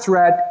kind of a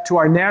threat to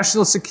our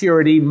national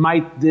security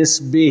might this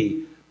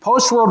be?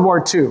 Post-World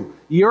War II,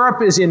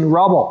 Europe is in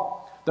rubble.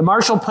 The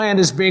Marshall Plan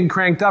is being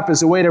cranked up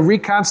as a way to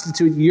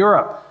reconstitute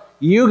Europe.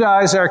 You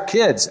guys are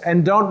kids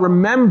and don't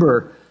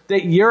remember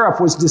that Europe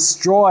was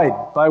destroyed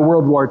by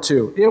World War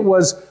II. It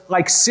was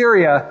like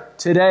Syria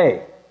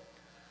today.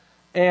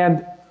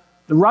 And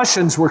the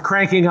Russians were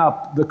cranking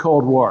up the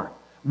Cold War.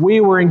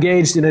 We were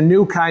engaged in a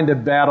new kind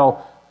of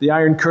battle. The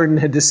Iron Curtain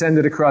had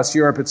descended across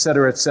Europe, et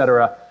cetera, et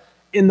cetera.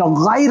 In the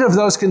light of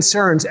those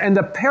concerns and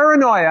the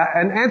paranoia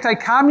and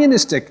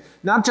anti-communistic,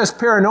 not just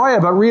paranoia,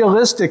 but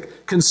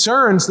realistic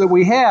concerns that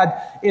we had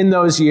in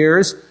those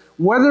years,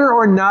 whether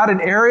or not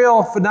an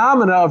aerial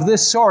phenomena of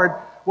this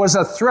sort was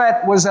a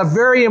threat was a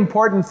very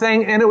important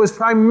thing, and it was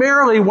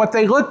primarily what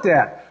they looked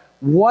at.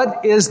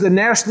 What is the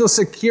national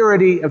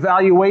security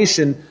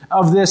evaluation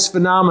of this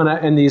phenomena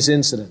and these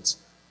incidents?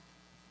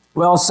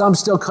 Well, some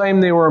still claim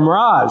they were a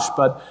mirage,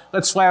 but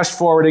let's flash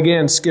forward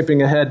again,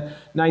 skipping ahead,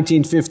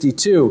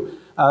 1952,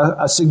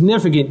 a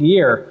significant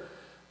year.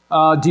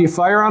 Do you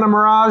fire on a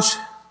mirage?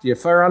 Do you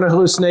fire on a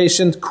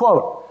hallucination?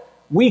 Quote,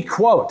 we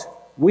quote,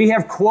 We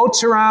have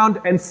quotes around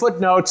and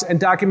footnotes and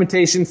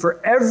documentation for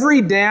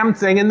every damn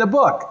thing in the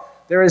book.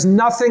 There is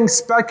nothing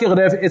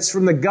speculative. It's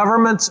from the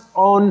government's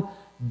own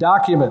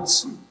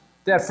documents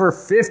that for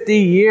 50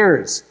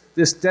 years,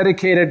 this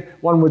dedicated,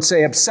 one would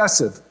say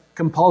obsessive,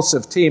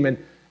 compulsive team.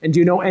 And do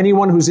you know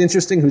anyone who's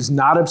interesting who's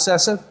not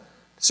obsessive?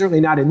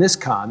 Certainly not in this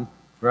con,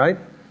 right?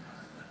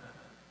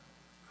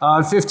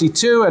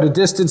 52, at a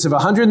distance of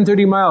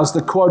 130 miles,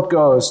 the quote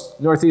goes,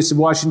 northeast of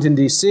Washington,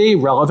 D.C.,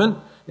 relevant.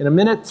 In a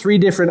minute, 3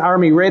 different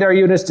Army radar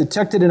units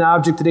detected an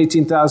object at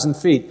 18,000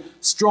 feet.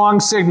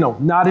 Strong signal,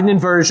 not an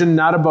inversion,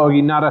 not a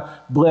bogey, not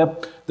a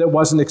blip that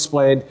wasn't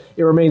explained.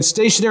 It remained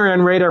stationary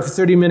on radar for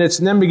 30 minutes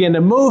and then began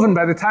to move, and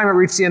by the time it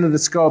reached the end of the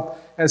scope,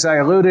 as I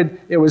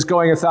alluded, it was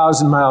going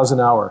 1,000 miles an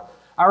hour.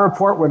 Our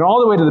report went all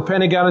the way to the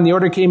Pentagon, and the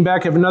order came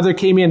back. If another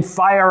came in,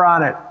 fire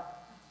on it.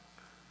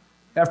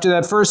 After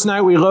that first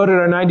night, we loaded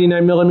our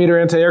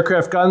 99mm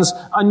anti-aircraft guns.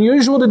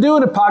 Unusual to do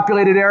in a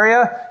populated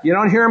area. You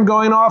don't hear them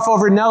going off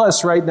over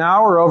Nellis right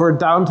now or over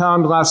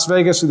downtown Las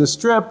Vegas or the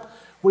Strip.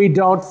 We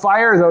don't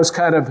fire those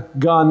kind of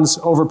guns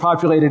over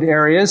populated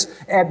areas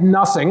at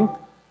nothing.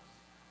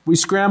 We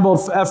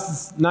scrambled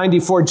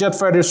F-94 jet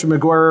fighters from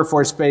McGuire Air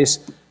Force Base.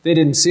 They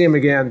didn't see them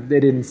again. They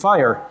didn't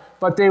fire.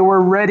 But they were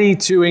ready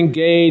to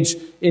engage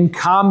in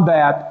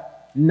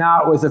combat,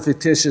 not with a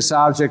fictitious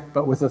object,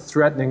 but with a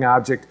threatening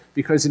object,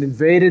 because it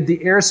invaded the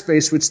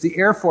airspace which the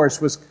Air Force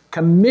was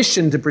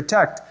commissioned to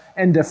protect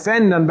and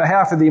defend on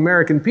behalf of the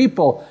American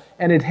people.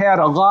 And it had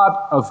a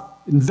lot of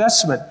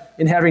investment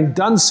in having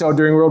done so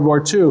during World War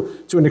II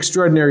to an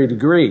extraordinary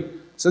degree.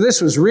 So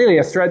this was really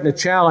a threat and a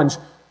challenge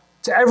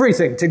to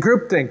everything, to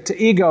groupthink, to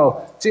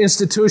ego, to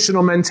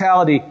institutional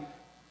mentality,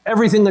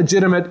 everything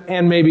legitimate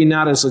and maybe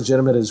not as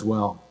legitimate as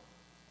well.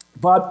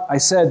 But I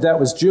said that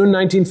was June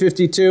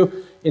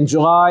 1952. In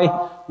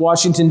July,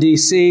 Washington,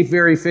 D.C.,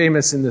 very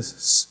famous in the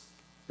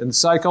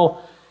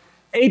cycle.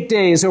 8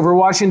 days over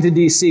Washington,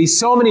 D.C.,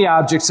 so many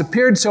objects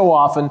appeared so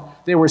often.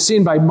 They were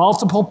seen by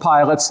multiple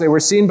pilots. They were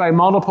seen by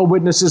multiple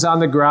witnesses on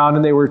the ground,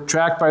 and they were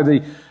tracked by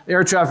the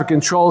air traffic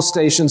control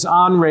stations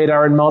on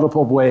radar in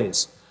multiple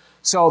ways.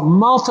 So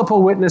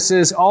multiple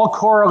witnesses, all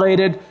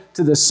correlated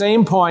to the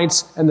same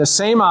points and the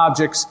same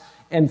objects,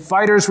 and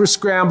fighters were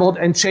scrambled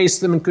and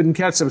chased them and couldn't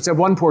catch them. Except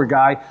one poor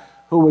guy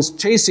who was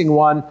chasing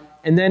one,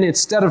 and then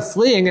instead of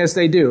fleeing as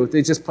they do,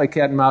 they just play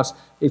cat and mouse,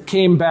 it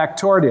came back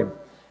toward him.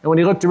 And when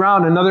he looked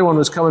around, another one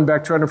was coming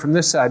back toward him from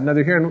this side,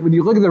 another here. And when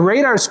you look at the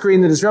radar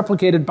screen that is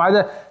replicated by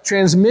the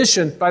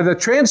transmission, by the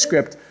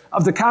transcript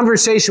of the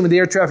conversation with the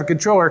air traffic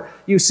controller,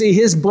 you see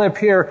his blip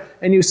here,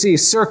 and you see a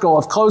circle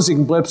of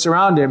closing blips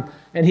around him.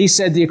 And he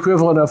said the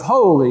equivalent of,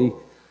 holy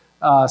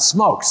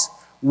smokes.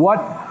 What?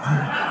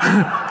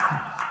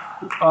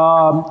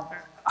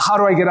 How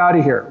do I get out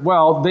of here?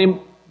 Well,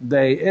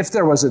 if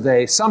there was a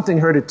they, something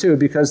heard it too,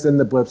 because then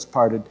the blips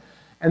parted.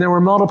 And there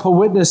were multiple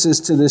witnesses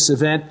to this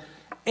event.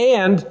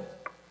 And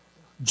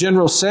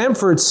General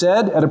Samford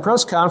said at a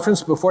press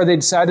conference before they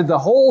decided the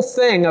whole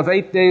thing of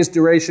 8 days'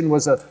 duration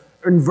was an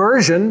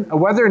inversion, a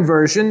weather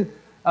inversion,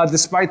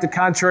 despite the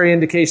contrary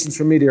indications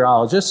from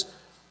meteorologists.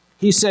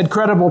 He said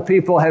credible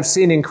people have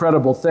seen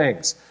incredible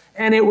things.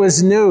 And it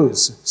was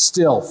news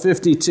still,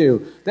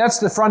 52. That's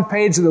the front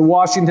page of the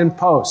Washington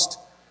Post.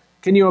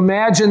 Can you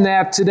imagine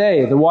that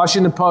today? The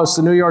Washington Post,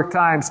 the New York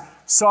Times,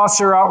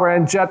 saucer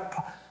outran jet.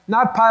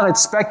 Not pilot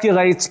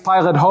speculates,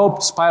 pilot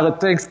hopes, pilot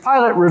thinks,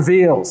 pilot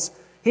reveals.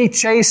 He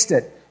chased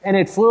it, and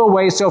it flew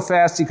away so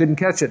fast he couldn't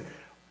catch it.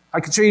 I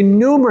could show you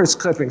numerous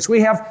clippings.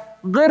 We have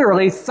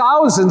literally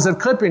thousands of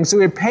clippings that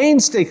we have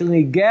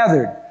painstakingly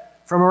gathered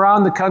from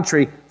around the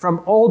country,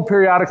 from old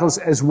periodicals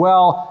as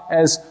well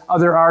as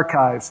other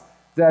archives,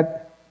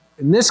 that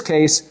in this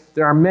case,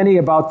 there are many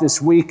about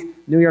this week.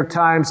 New York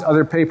Times,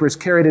 other papers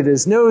carried it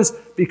as news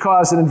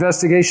because an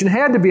investigation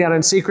had to be on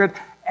in secret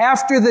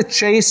after the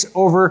chase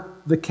over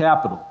the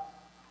Capitol.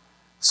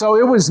 So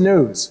it was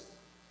news,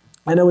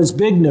 and it was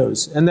big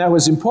news, and that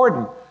was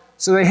important.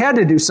 So they had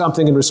to do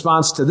something in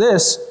response to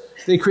this.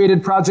 They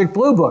created Project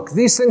Blue Book.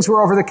 These things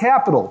were over the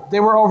Capitol. They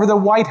were over the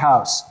White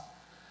House.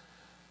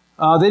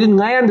 They didn't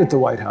land at the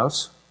White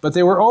House, but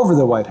they were over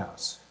the White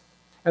House.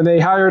 And they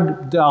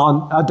hired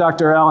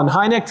Dr. Alan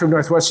Hynek from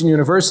Northwestern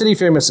University,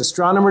 famous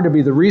astronomer, to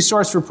be the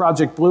resource for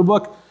Project Blue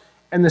Book.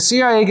 And the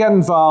CIA got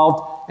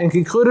involved and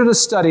concluded a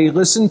study.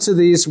 Listen to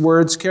these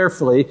words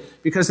carefully,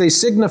 because they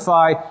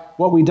signify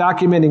what we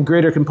document in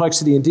greater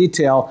complexity and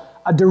detail,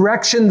 a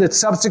direction that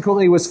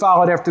subsequently was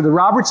followed after the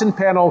Robertson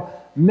panel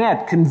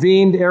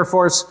convened Air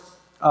Force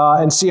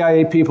and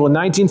CIA people in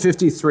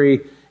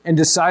 1953, and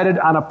decided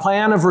on a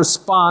plan of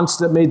response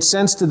that made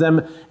sense to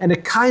them, and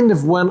it kind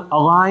of went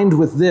aligned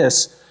with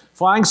this.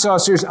 Flying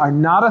saucers are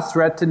not a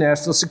threat to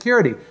national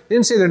security. They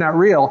didn't say they're not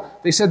real.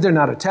 They said they're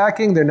not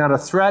attacking, they're not a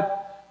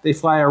threat, they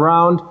fly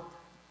around.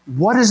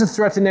 What is a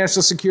threat to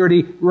national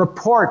security?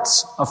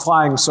 Reports of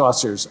flying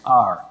saucers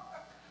are.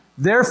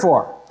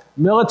 Therefore,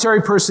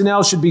 military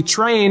personnel should be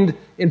trained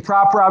in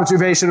proper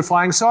observation of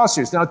flying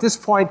saucers. Now, at this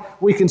point,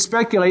 we can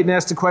speculate and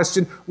ask the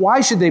question,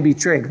 why should they be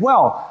trained?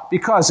 Well,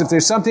 because if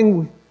there's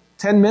something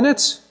 10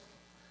 minutes,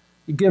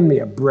 You're giving me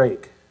a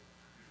break.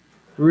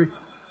 You're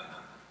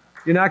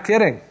not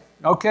kidding.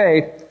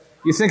 Okay.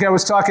 You think I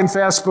was talking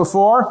fast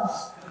before?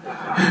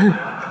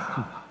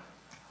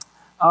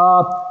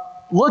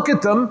 Look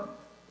at them.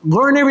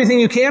 Learn everything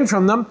you can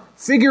from them.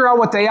 Figure out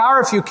what they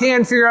are if you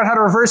can. Figure out how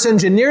to reverse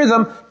engineer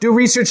them. Do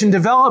research and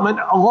development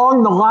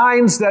along the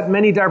lines that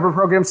many DARPA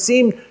programs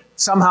seem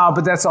somehow,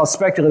 but that's all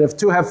speculative,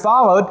 to have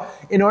followed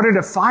in order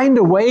to find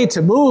a way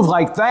to move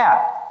like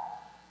that.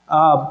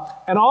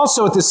 And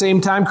also at the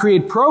same time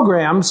create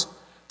programs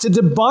to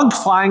debunk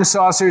flying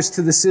saucers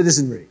to the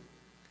citizenry.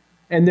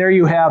 And there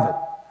you have it.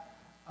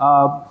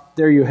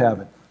 There you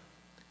have it.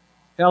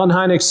 Alan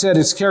Hynek said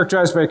it's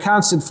characterized by a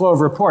constant flow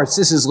of reports.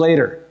 This is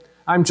later.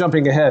 I'm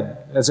jumping ahead,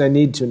 as I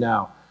need to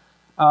now.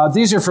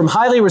 These are from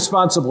highly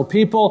responsible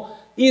people.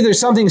 Either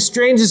something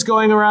strange is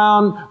going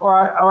around,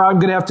 or I'm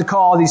going to have to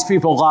call these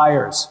people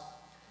liars.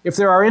 If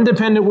there are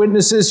independent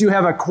witnesses, you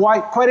have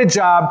quite a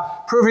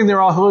job proving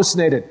they're all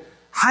hallucinated.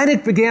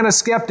 Hynek began a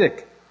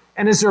skeptic.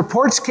 And as the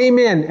reports came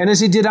in, and as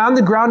he did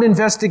on-the-ground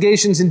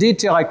investigations in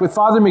detail, like with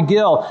Father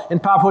McGill in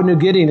Papua New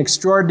Guinea, an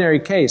extraordinary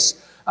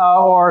case,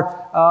 or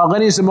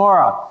Lenny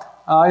Zamora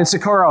in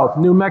Socorro,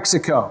 New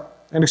Mexico,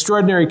 an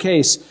extraordinary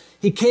case,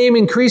 he came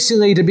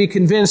increasingly to be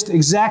convinced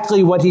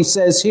exactly what he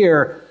says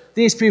here.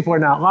 These people are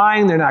not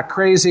lying, they're not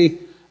crazy,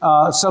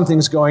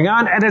 something's going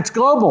on, and it's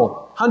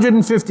global.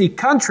 150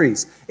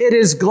 countries. It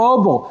is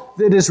global.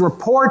 It is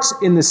reports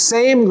in the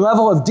same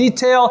level of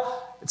detail,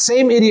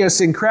 same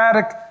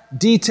idiosyncratic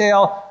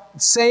detail,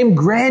 same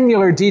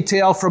granular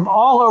detail from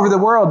all over the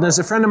world. And as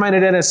a friend of mine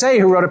at NSA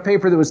who wrote a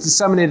paper that was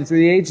disseminated through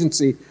the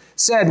agency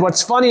said,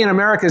 what's funny in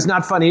America is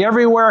not funny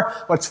everywhere.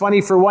 What's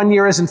funny for 1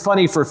 year isn't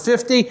funny for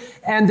 50.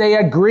 And they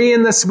agree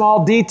in the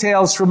small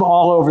details from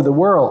all over the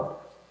world.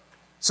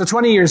 So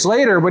 20 years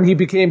later, when he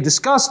became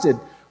disgusted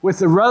with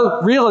the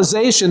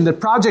realization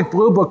that Project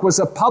Blue Book was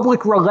a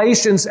public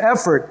relations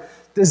effort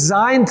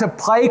designed to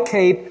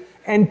placate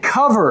and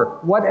cover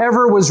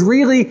whatever was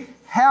really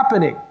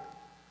happening,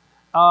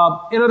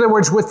 in other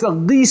words, with the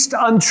least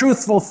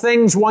untruthful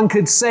things one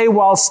could say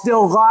while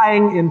still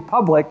lying in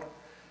public,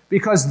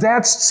 because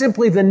that's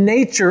simply the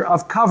nature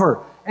of cover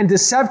and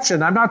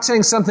deception. I'm not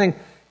saying something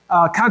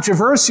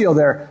controversial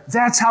there.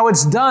 That's how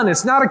it's done.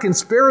 It's not a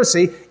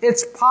conspiracy.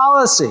 It's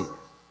policy.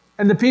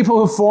 And the people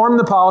who form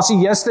the policy,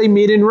 yes, they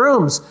meet in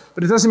rooms,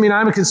 but it doesn't mean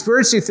I'm a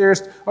conspiracy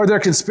theorist or they're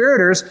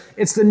conspirators.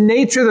 It's the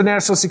nature of the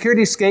national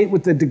security state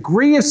with the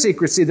degree of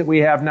secrecy that we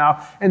have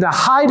now and the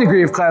high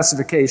degree of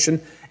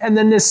classification and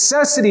the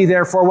necessity,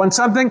 therefore, when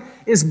something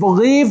is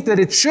believed that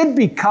it should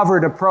be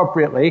covered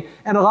appropriately,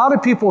 and a lot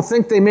of people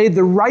think they made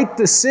the right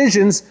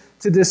decisions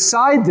to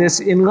decide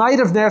this in light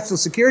of national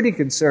security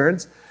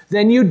concerns,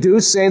 then you do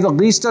say the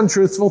least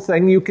untruthful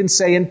thing you can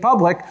say in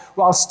public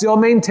while still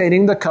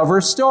maintaining the cover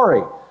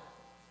story.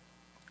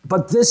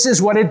 But this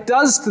is what it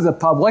does to the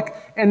public,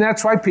 and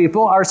that's why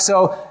people are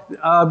so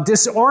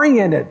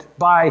disoriented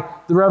by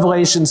the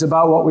revelations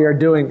about what we are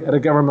doing at a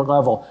government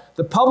level.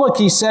 The public,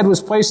 he said, was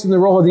placed in the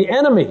role of the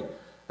enemy,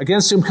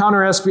 against whom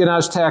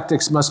counter-espionage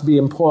tactics must be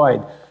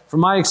employed. From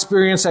my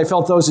experience, I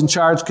felt those in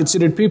charge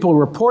considered people who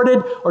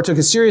reported or took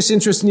a serious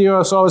interest in the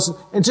UFOs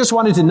and just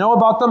wanted to know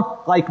about them,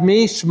 like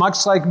me,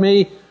 schmucks like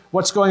me,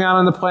 what's going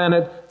on the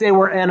planet. They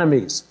were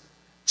enemies.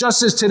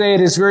 Just as today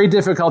it is very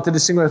difficult to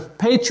distinguish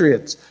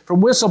patriots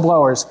from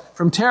whistleblowers,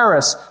 from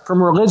terrorists,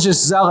 from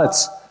religious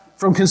zealots,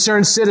 from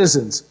concerned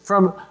citizens,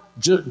 from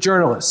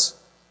journalists.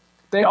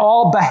 They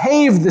all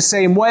behave the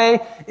same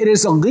way. It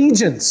is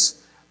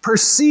allegiance,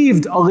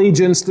 perceived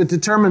allegiance, that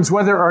determines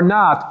whether or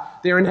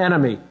not they're an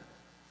enemy.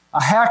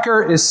 A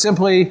hacker is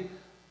simply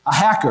a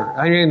hacker.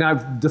 I mean,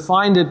 I've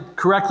defined it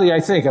correctly, I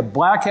think. A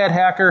black hat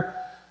hacker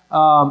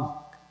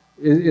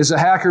is a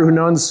hacker who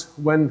knows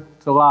when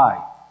to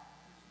lie.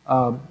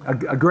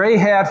 A gray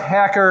hat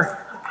hacker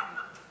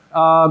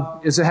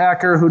is a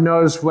hacker who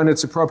knows when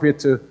it's appropriate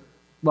to,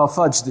 well,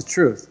 fudge the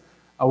truth.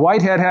 A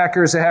white hat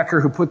hacker is a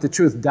hacker who put the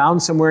truth down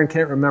somewhere and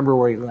can't remember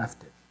where he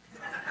left it.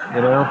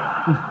 You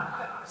know?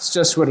 It's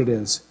just what it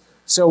is.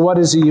 So what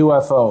is a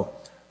UFO?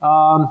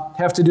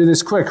 Have to do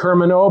this quick.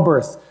 Herman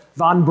Oberth.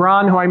 Von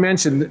Braun, who I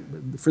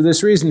mentioned, for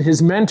this reason, his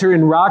mentor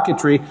in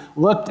rocketry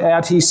looked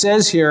at, he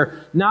says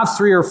here, not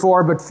 3 or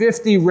 4, but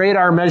 50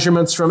 radar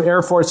measurements from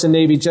Air Force and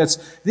Navy jets.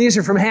 These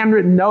are from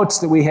handwritten notes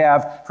that we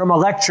have from a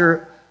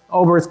lecture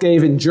Oberth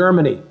gave in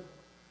Germany.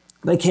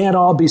 They can't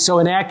all be so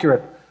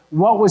inaccurate.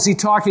 What was he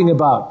talking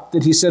about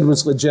that he said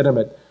was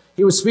legitimate?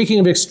 He was speaking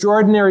of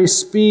extraordinary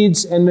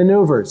speeds and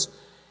maneuvers.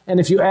 And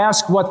if you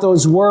ask what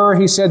those were,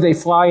 he said they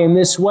fly in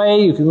this way.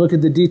 You can look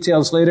at the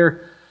details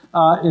later.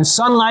 In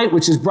sunlight,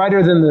 which is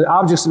brighter than the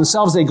objects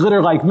themselves, they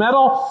glitter like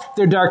metal.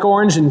 They're dark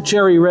orange and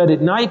cherry red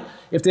at night.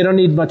 If they don't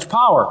need much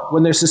power,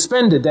 when they're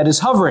suspended, that is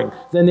hovering,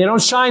 then they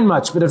don't shine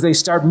much. But if they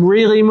start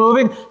really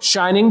moving,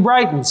 shining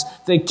brightens.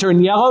 They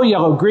turn yellow,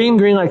 yellow-green,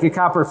 green like a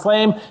copper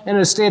flame, and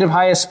in a state of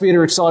highest speed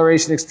or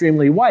acceleration,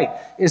 extremely white.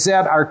 Is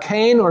that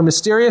arcane or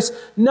mysterious?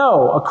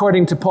 No,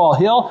 according to Paul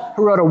Hill,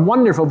 who wrote a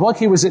wonderful book.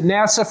 He was at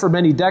NASA for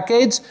many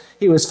decades.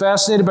 He was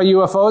fascinated by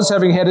UFOs,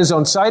 having had his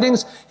own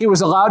sightings. He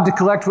was allowed to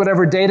collect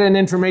whatever data and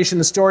information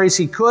and stories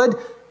he could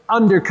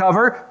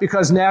undercover,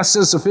 because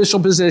NASA's official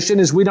position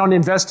is we don't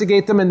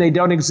investigate them and they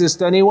don't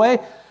exist anyway.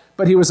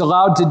 But he was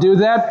allowed to do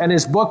that, and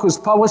his book was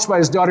published by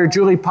his daughter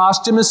Julie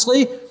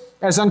posthumously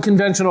as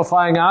Unconventional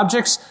Flying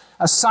Objects,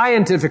 a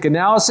scientific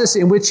analysis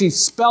in which he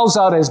spells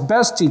out as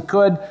best he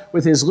could,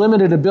 with his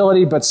limited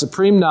ability but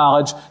supreme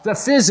knowledge, the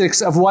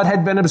physics of what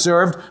had been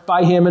observed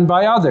by him and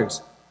by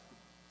others.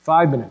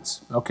 5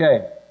 minutes.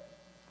 Okay.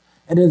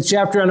 And in the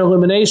chapter on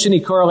illumination, he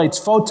correlates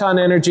photon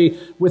energy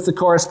with the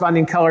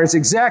corresponding colors,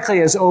 exactly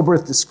as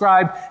Oberth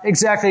described,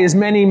 exactly as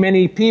many,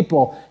 many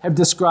people have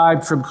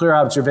described from clear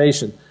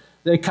observation.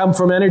 They come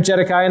from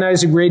energetic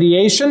ionizing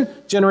radiation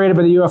generated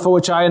by the UFO,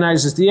 which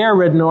ionizes the air,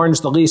 red and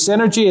orange, the least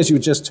energy, as you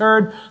just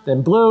heard,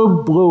 then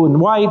blue, blue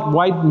and white,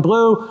 white and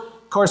blue,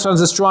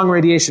 corresponds to strong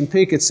radiation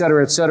peak,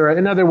 etc., etc.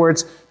 In other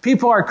words,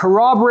 people are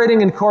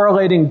corroborating and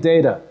correlating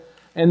data,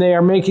 and they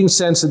are making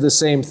sense of the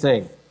same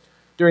thing.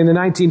 During the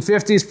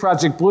 1950s,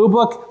 Project Blue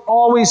Book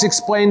always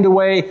explained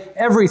away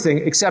everything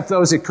except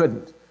those it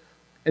couldn't.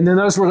 And then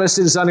those were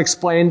listed as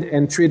unexplained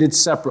and treated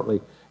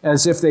separately,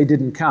 as if they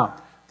didn't count.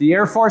 The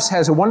Air Force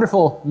has a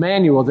wonderful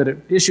manual that it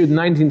issued in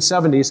the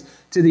 1970s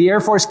to the Air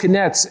Force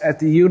cadets at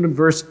the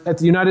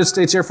United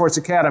States Air Force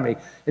Academy.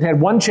 It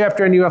had one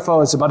chapter on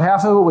UFOs. About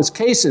half of it was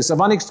cases of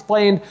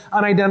unexplained,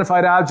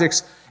 unidentified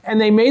objects. And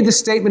they made the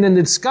statement in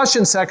the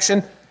discussion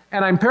section,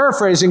 and I'm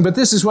paraphrasing, but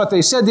this is what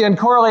they said: the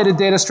uncorrelated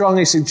data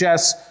strongly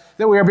suggests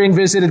that we are being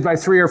visited by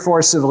 3 or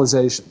 4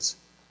 civilizations.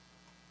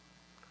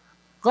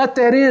 Let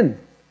that in.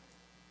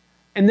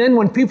 And then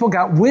when people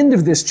got wind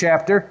of this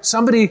chapter,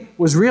 somebody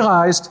was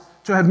realized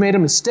to have made a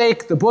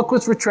mistake. The book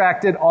was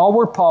retracted, all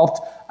were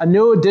pulped, a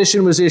new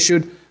edition was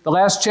issued, the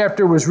last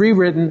chapter was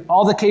rewritten,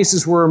 all the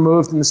cases were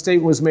removed, and the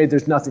statement was made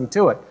there's nothing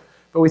to it.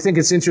 But we think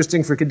it's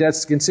interesting for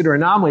cadets to consider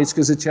anomalies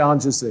because it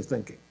challenges their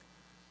thinking.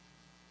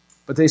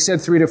 But they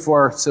said 3 to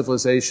 4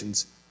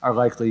 civilizations are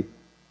likely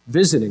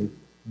visiting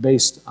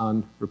based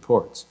on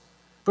reports.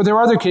 But there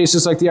are other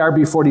cases like the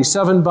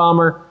RB-47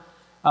 bomber,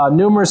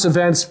 numerous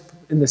events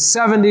in the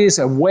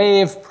 70s, a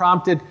wave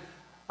prompted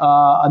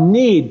a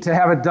need to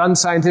have it done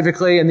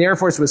scientifically, and the Air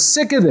Force was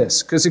sick of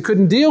this because it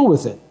couldn't deal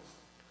with it.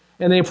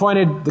 And they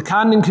appointed the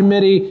Condon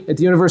Committee at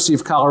the University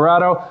of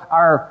Colorado.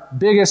 Our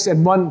biggest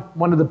and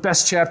one of the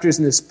best chapters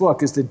in this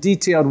book is the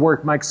detailed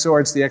work Mike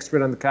Swords, the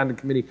expert on the Condon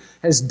Committee,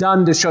 has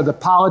done to show the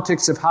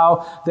politics of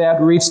how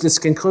that reached its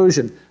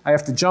conclusion. I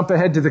have to jump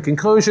ahead to the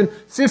conclusion.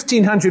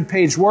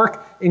 1,500-page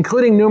work,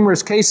 including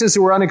numerous cases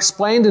that were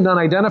unexplained and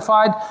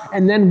unidentified,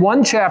 and then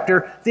one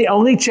chapter, the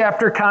only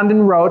chapter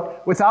Condon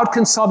wrote, without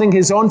consulting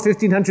his own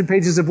 1,500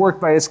 pages of work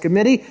by his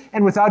committee,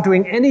 and without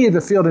doing any of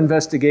the field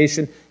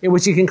investigation, in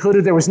which he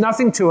concluded there was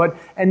nothing to it,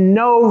 and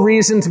no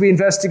reason to be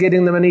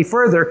investigating them any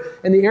further.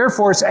 And the Air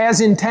Force,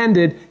 as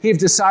intended,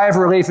 heaved a sigh of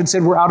relief and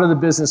said, we're out of the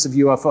business of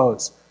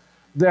UFOs.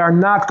 They are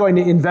not going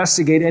to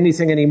investigate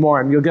anything anymore.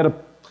 And you'll get a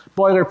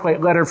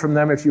boilerplate letter from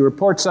them if you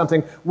report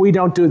something. We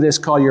don't do this,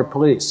 call your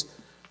police.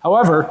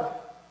 However,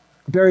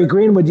 Barry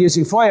Greenwood,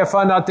 using FOIA,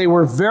 found out they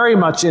were very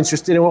much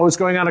interested in what was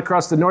going on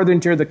across the northern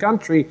tier of the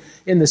country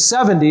in the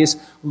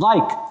 70s,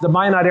 like the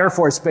Minot Air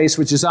Force Base,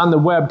 which is on the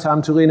web.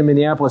 Tom Tulin in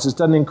Minneapolis has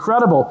done an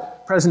incredible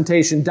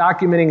presentation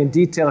documenting and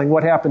detailing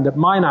what happened at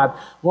Minot.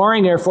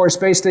 Loring Air Force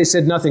Base, they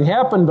said nothing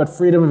happened, but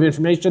Freedom of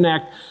Information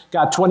Act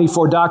got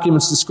 24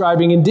 documents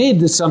describing indeed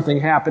that something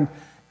happened.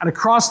 And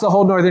across the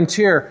whole northern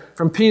tier,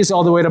 from Pease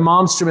all the way to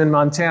Malmstrom in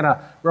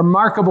Montana,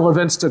 remarkable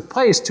events took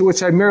place, to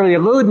which I merely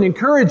allude and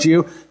encourage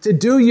you to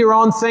do your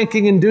own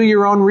thinking and do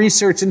your own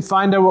research and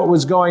find out what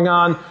was going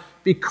on,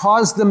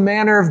 because the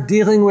manner of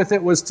dealing with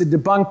it was to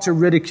debunk, to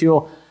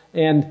ridicule,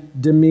 and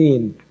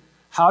demean.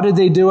 How did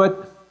they do it?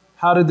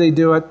 How did they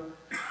do it?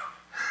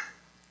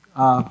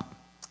 A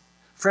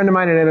friend of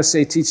mine at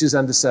NSA teaches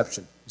on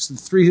deception. It's the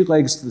 3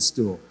 legs to the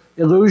stool.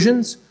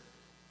 Illusions.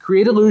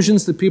 Create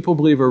illusions that people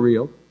believe are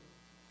real,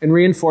 and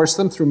reinforce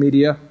them through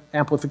media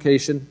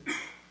amplification.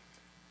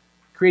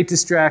 Create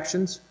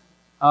distractions,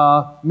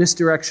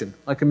 misdirection,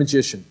 like a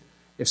magician.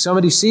 If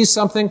somebody sees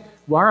something,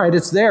 well, all right,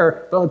 it's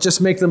there, but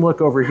just make them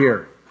look over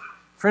here.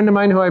 A friend of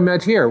mine who I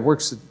met here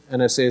works at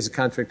NSA as a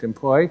contract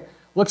employee,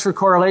 looked for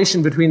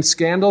correlation between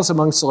scandals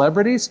among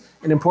celebrities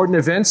and important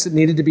events that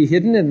needed to be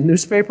hidden in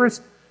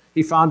newspapers.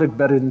 He found a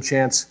better than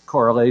chance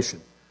correlation.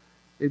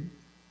 It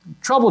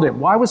troubled him.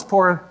 Why was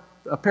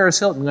Paris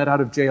Hilton let out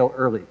of jail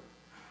early?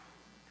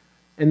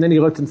 And then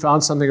he looked and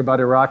found something about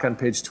Iraq on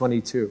page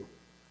 22.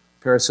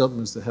 Paris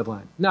Hilton was the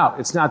headline. Now,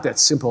 it's not that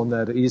simple and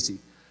that easy,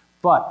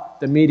 but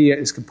the media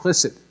is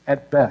complicit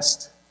at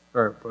best,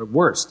 or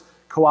worst,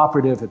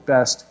 cooperative at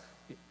best,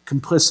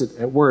 complicit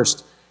at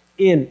worst,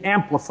 in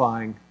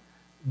amplifying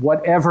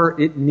whatever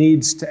it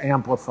needs to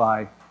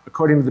amplify,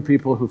 according to the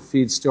people who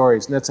feed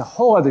stories. And that's a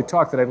whole other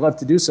talk that I'd love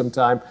to do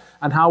sometime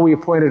on how we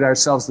appointed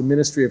ourselves the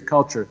Ministry of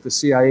Culture, the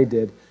CIA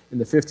did in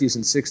the 50s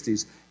and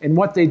 60s, and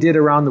what they did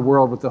around the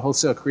world with the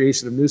wholesale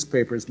creation of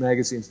newspapers,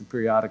 magazines, and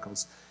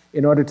periodicals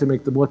in order to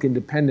make them look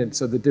independent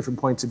so that different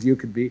points of view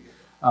could be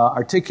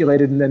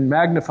articulated and then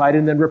magnified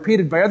and then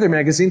repeated by other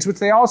magazines, which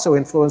they also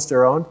influenced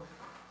our own.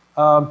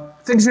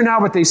 Things are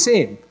not what they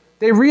seem.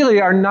 They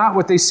really are not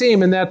what they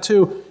seem, and that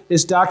too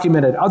is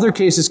documented. Other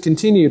cases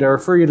continued. I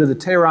refer you to the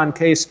Tehran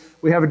case.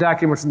 We have a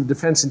document from the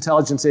Defense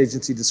Intelligence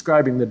Agency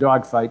describing the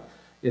dogfight.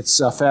 It's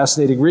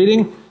fascinating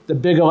reading. The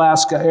big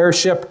Alaska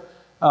airship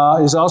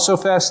is also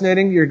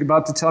fascinating. You're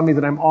about to tell me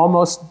that I'm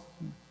almost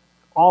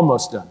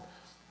done.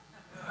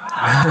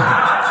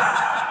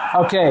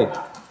 Okay.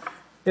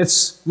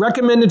 It's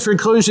recommended for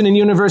inclusion in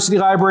university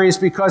libraries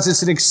because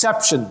it's an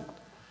exception.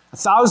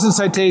 1,000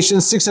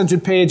 citations,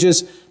 600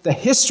 pages, the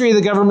history of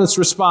the government's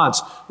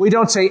response. We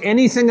don't say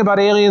anything about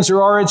aliens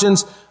or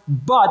origins,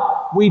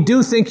 but we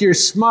do think you're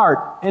smart.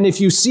 And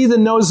if you see the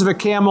nose of a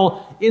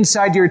camel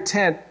inside your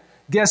tent,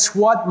 guess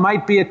what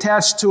might be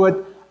attached to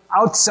it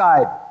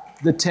outside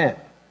the tent?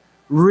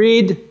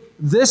 Read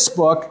this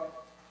book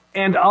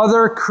and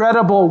other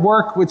credible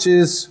work, which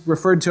is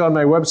referred to on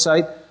my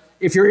website.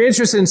 If you're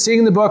interested in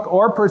seeing the book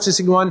or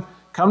purchasing one,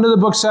 come to the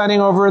book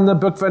signing over in the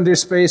book vendor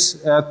space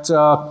at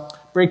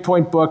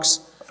Breakpoint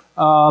Books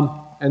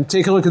and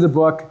take a look at the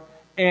book.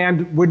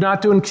 And we're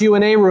not doing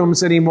Q&A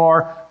rooms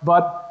anymore,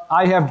 but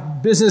I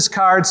have business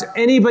cards.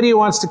 Anybody who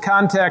wants to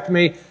contact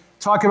me,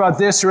 talk about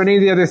this or any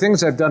of the other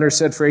things I've done or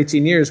said for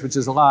 18 years, which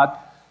is a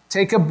lot,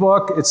 take a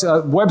book. Its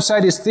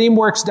website is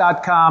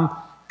themeworks.com.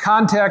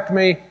 Contact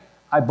me.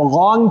 I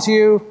belong to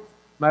you.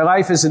 My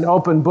life is an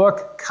open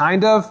book,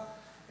 kind of.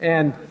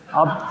 And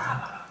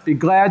I'll be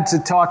glad to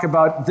talk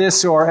about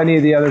this or any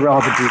of the other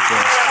relevant details.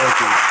 Thank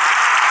you.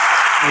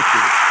 Thank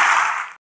you.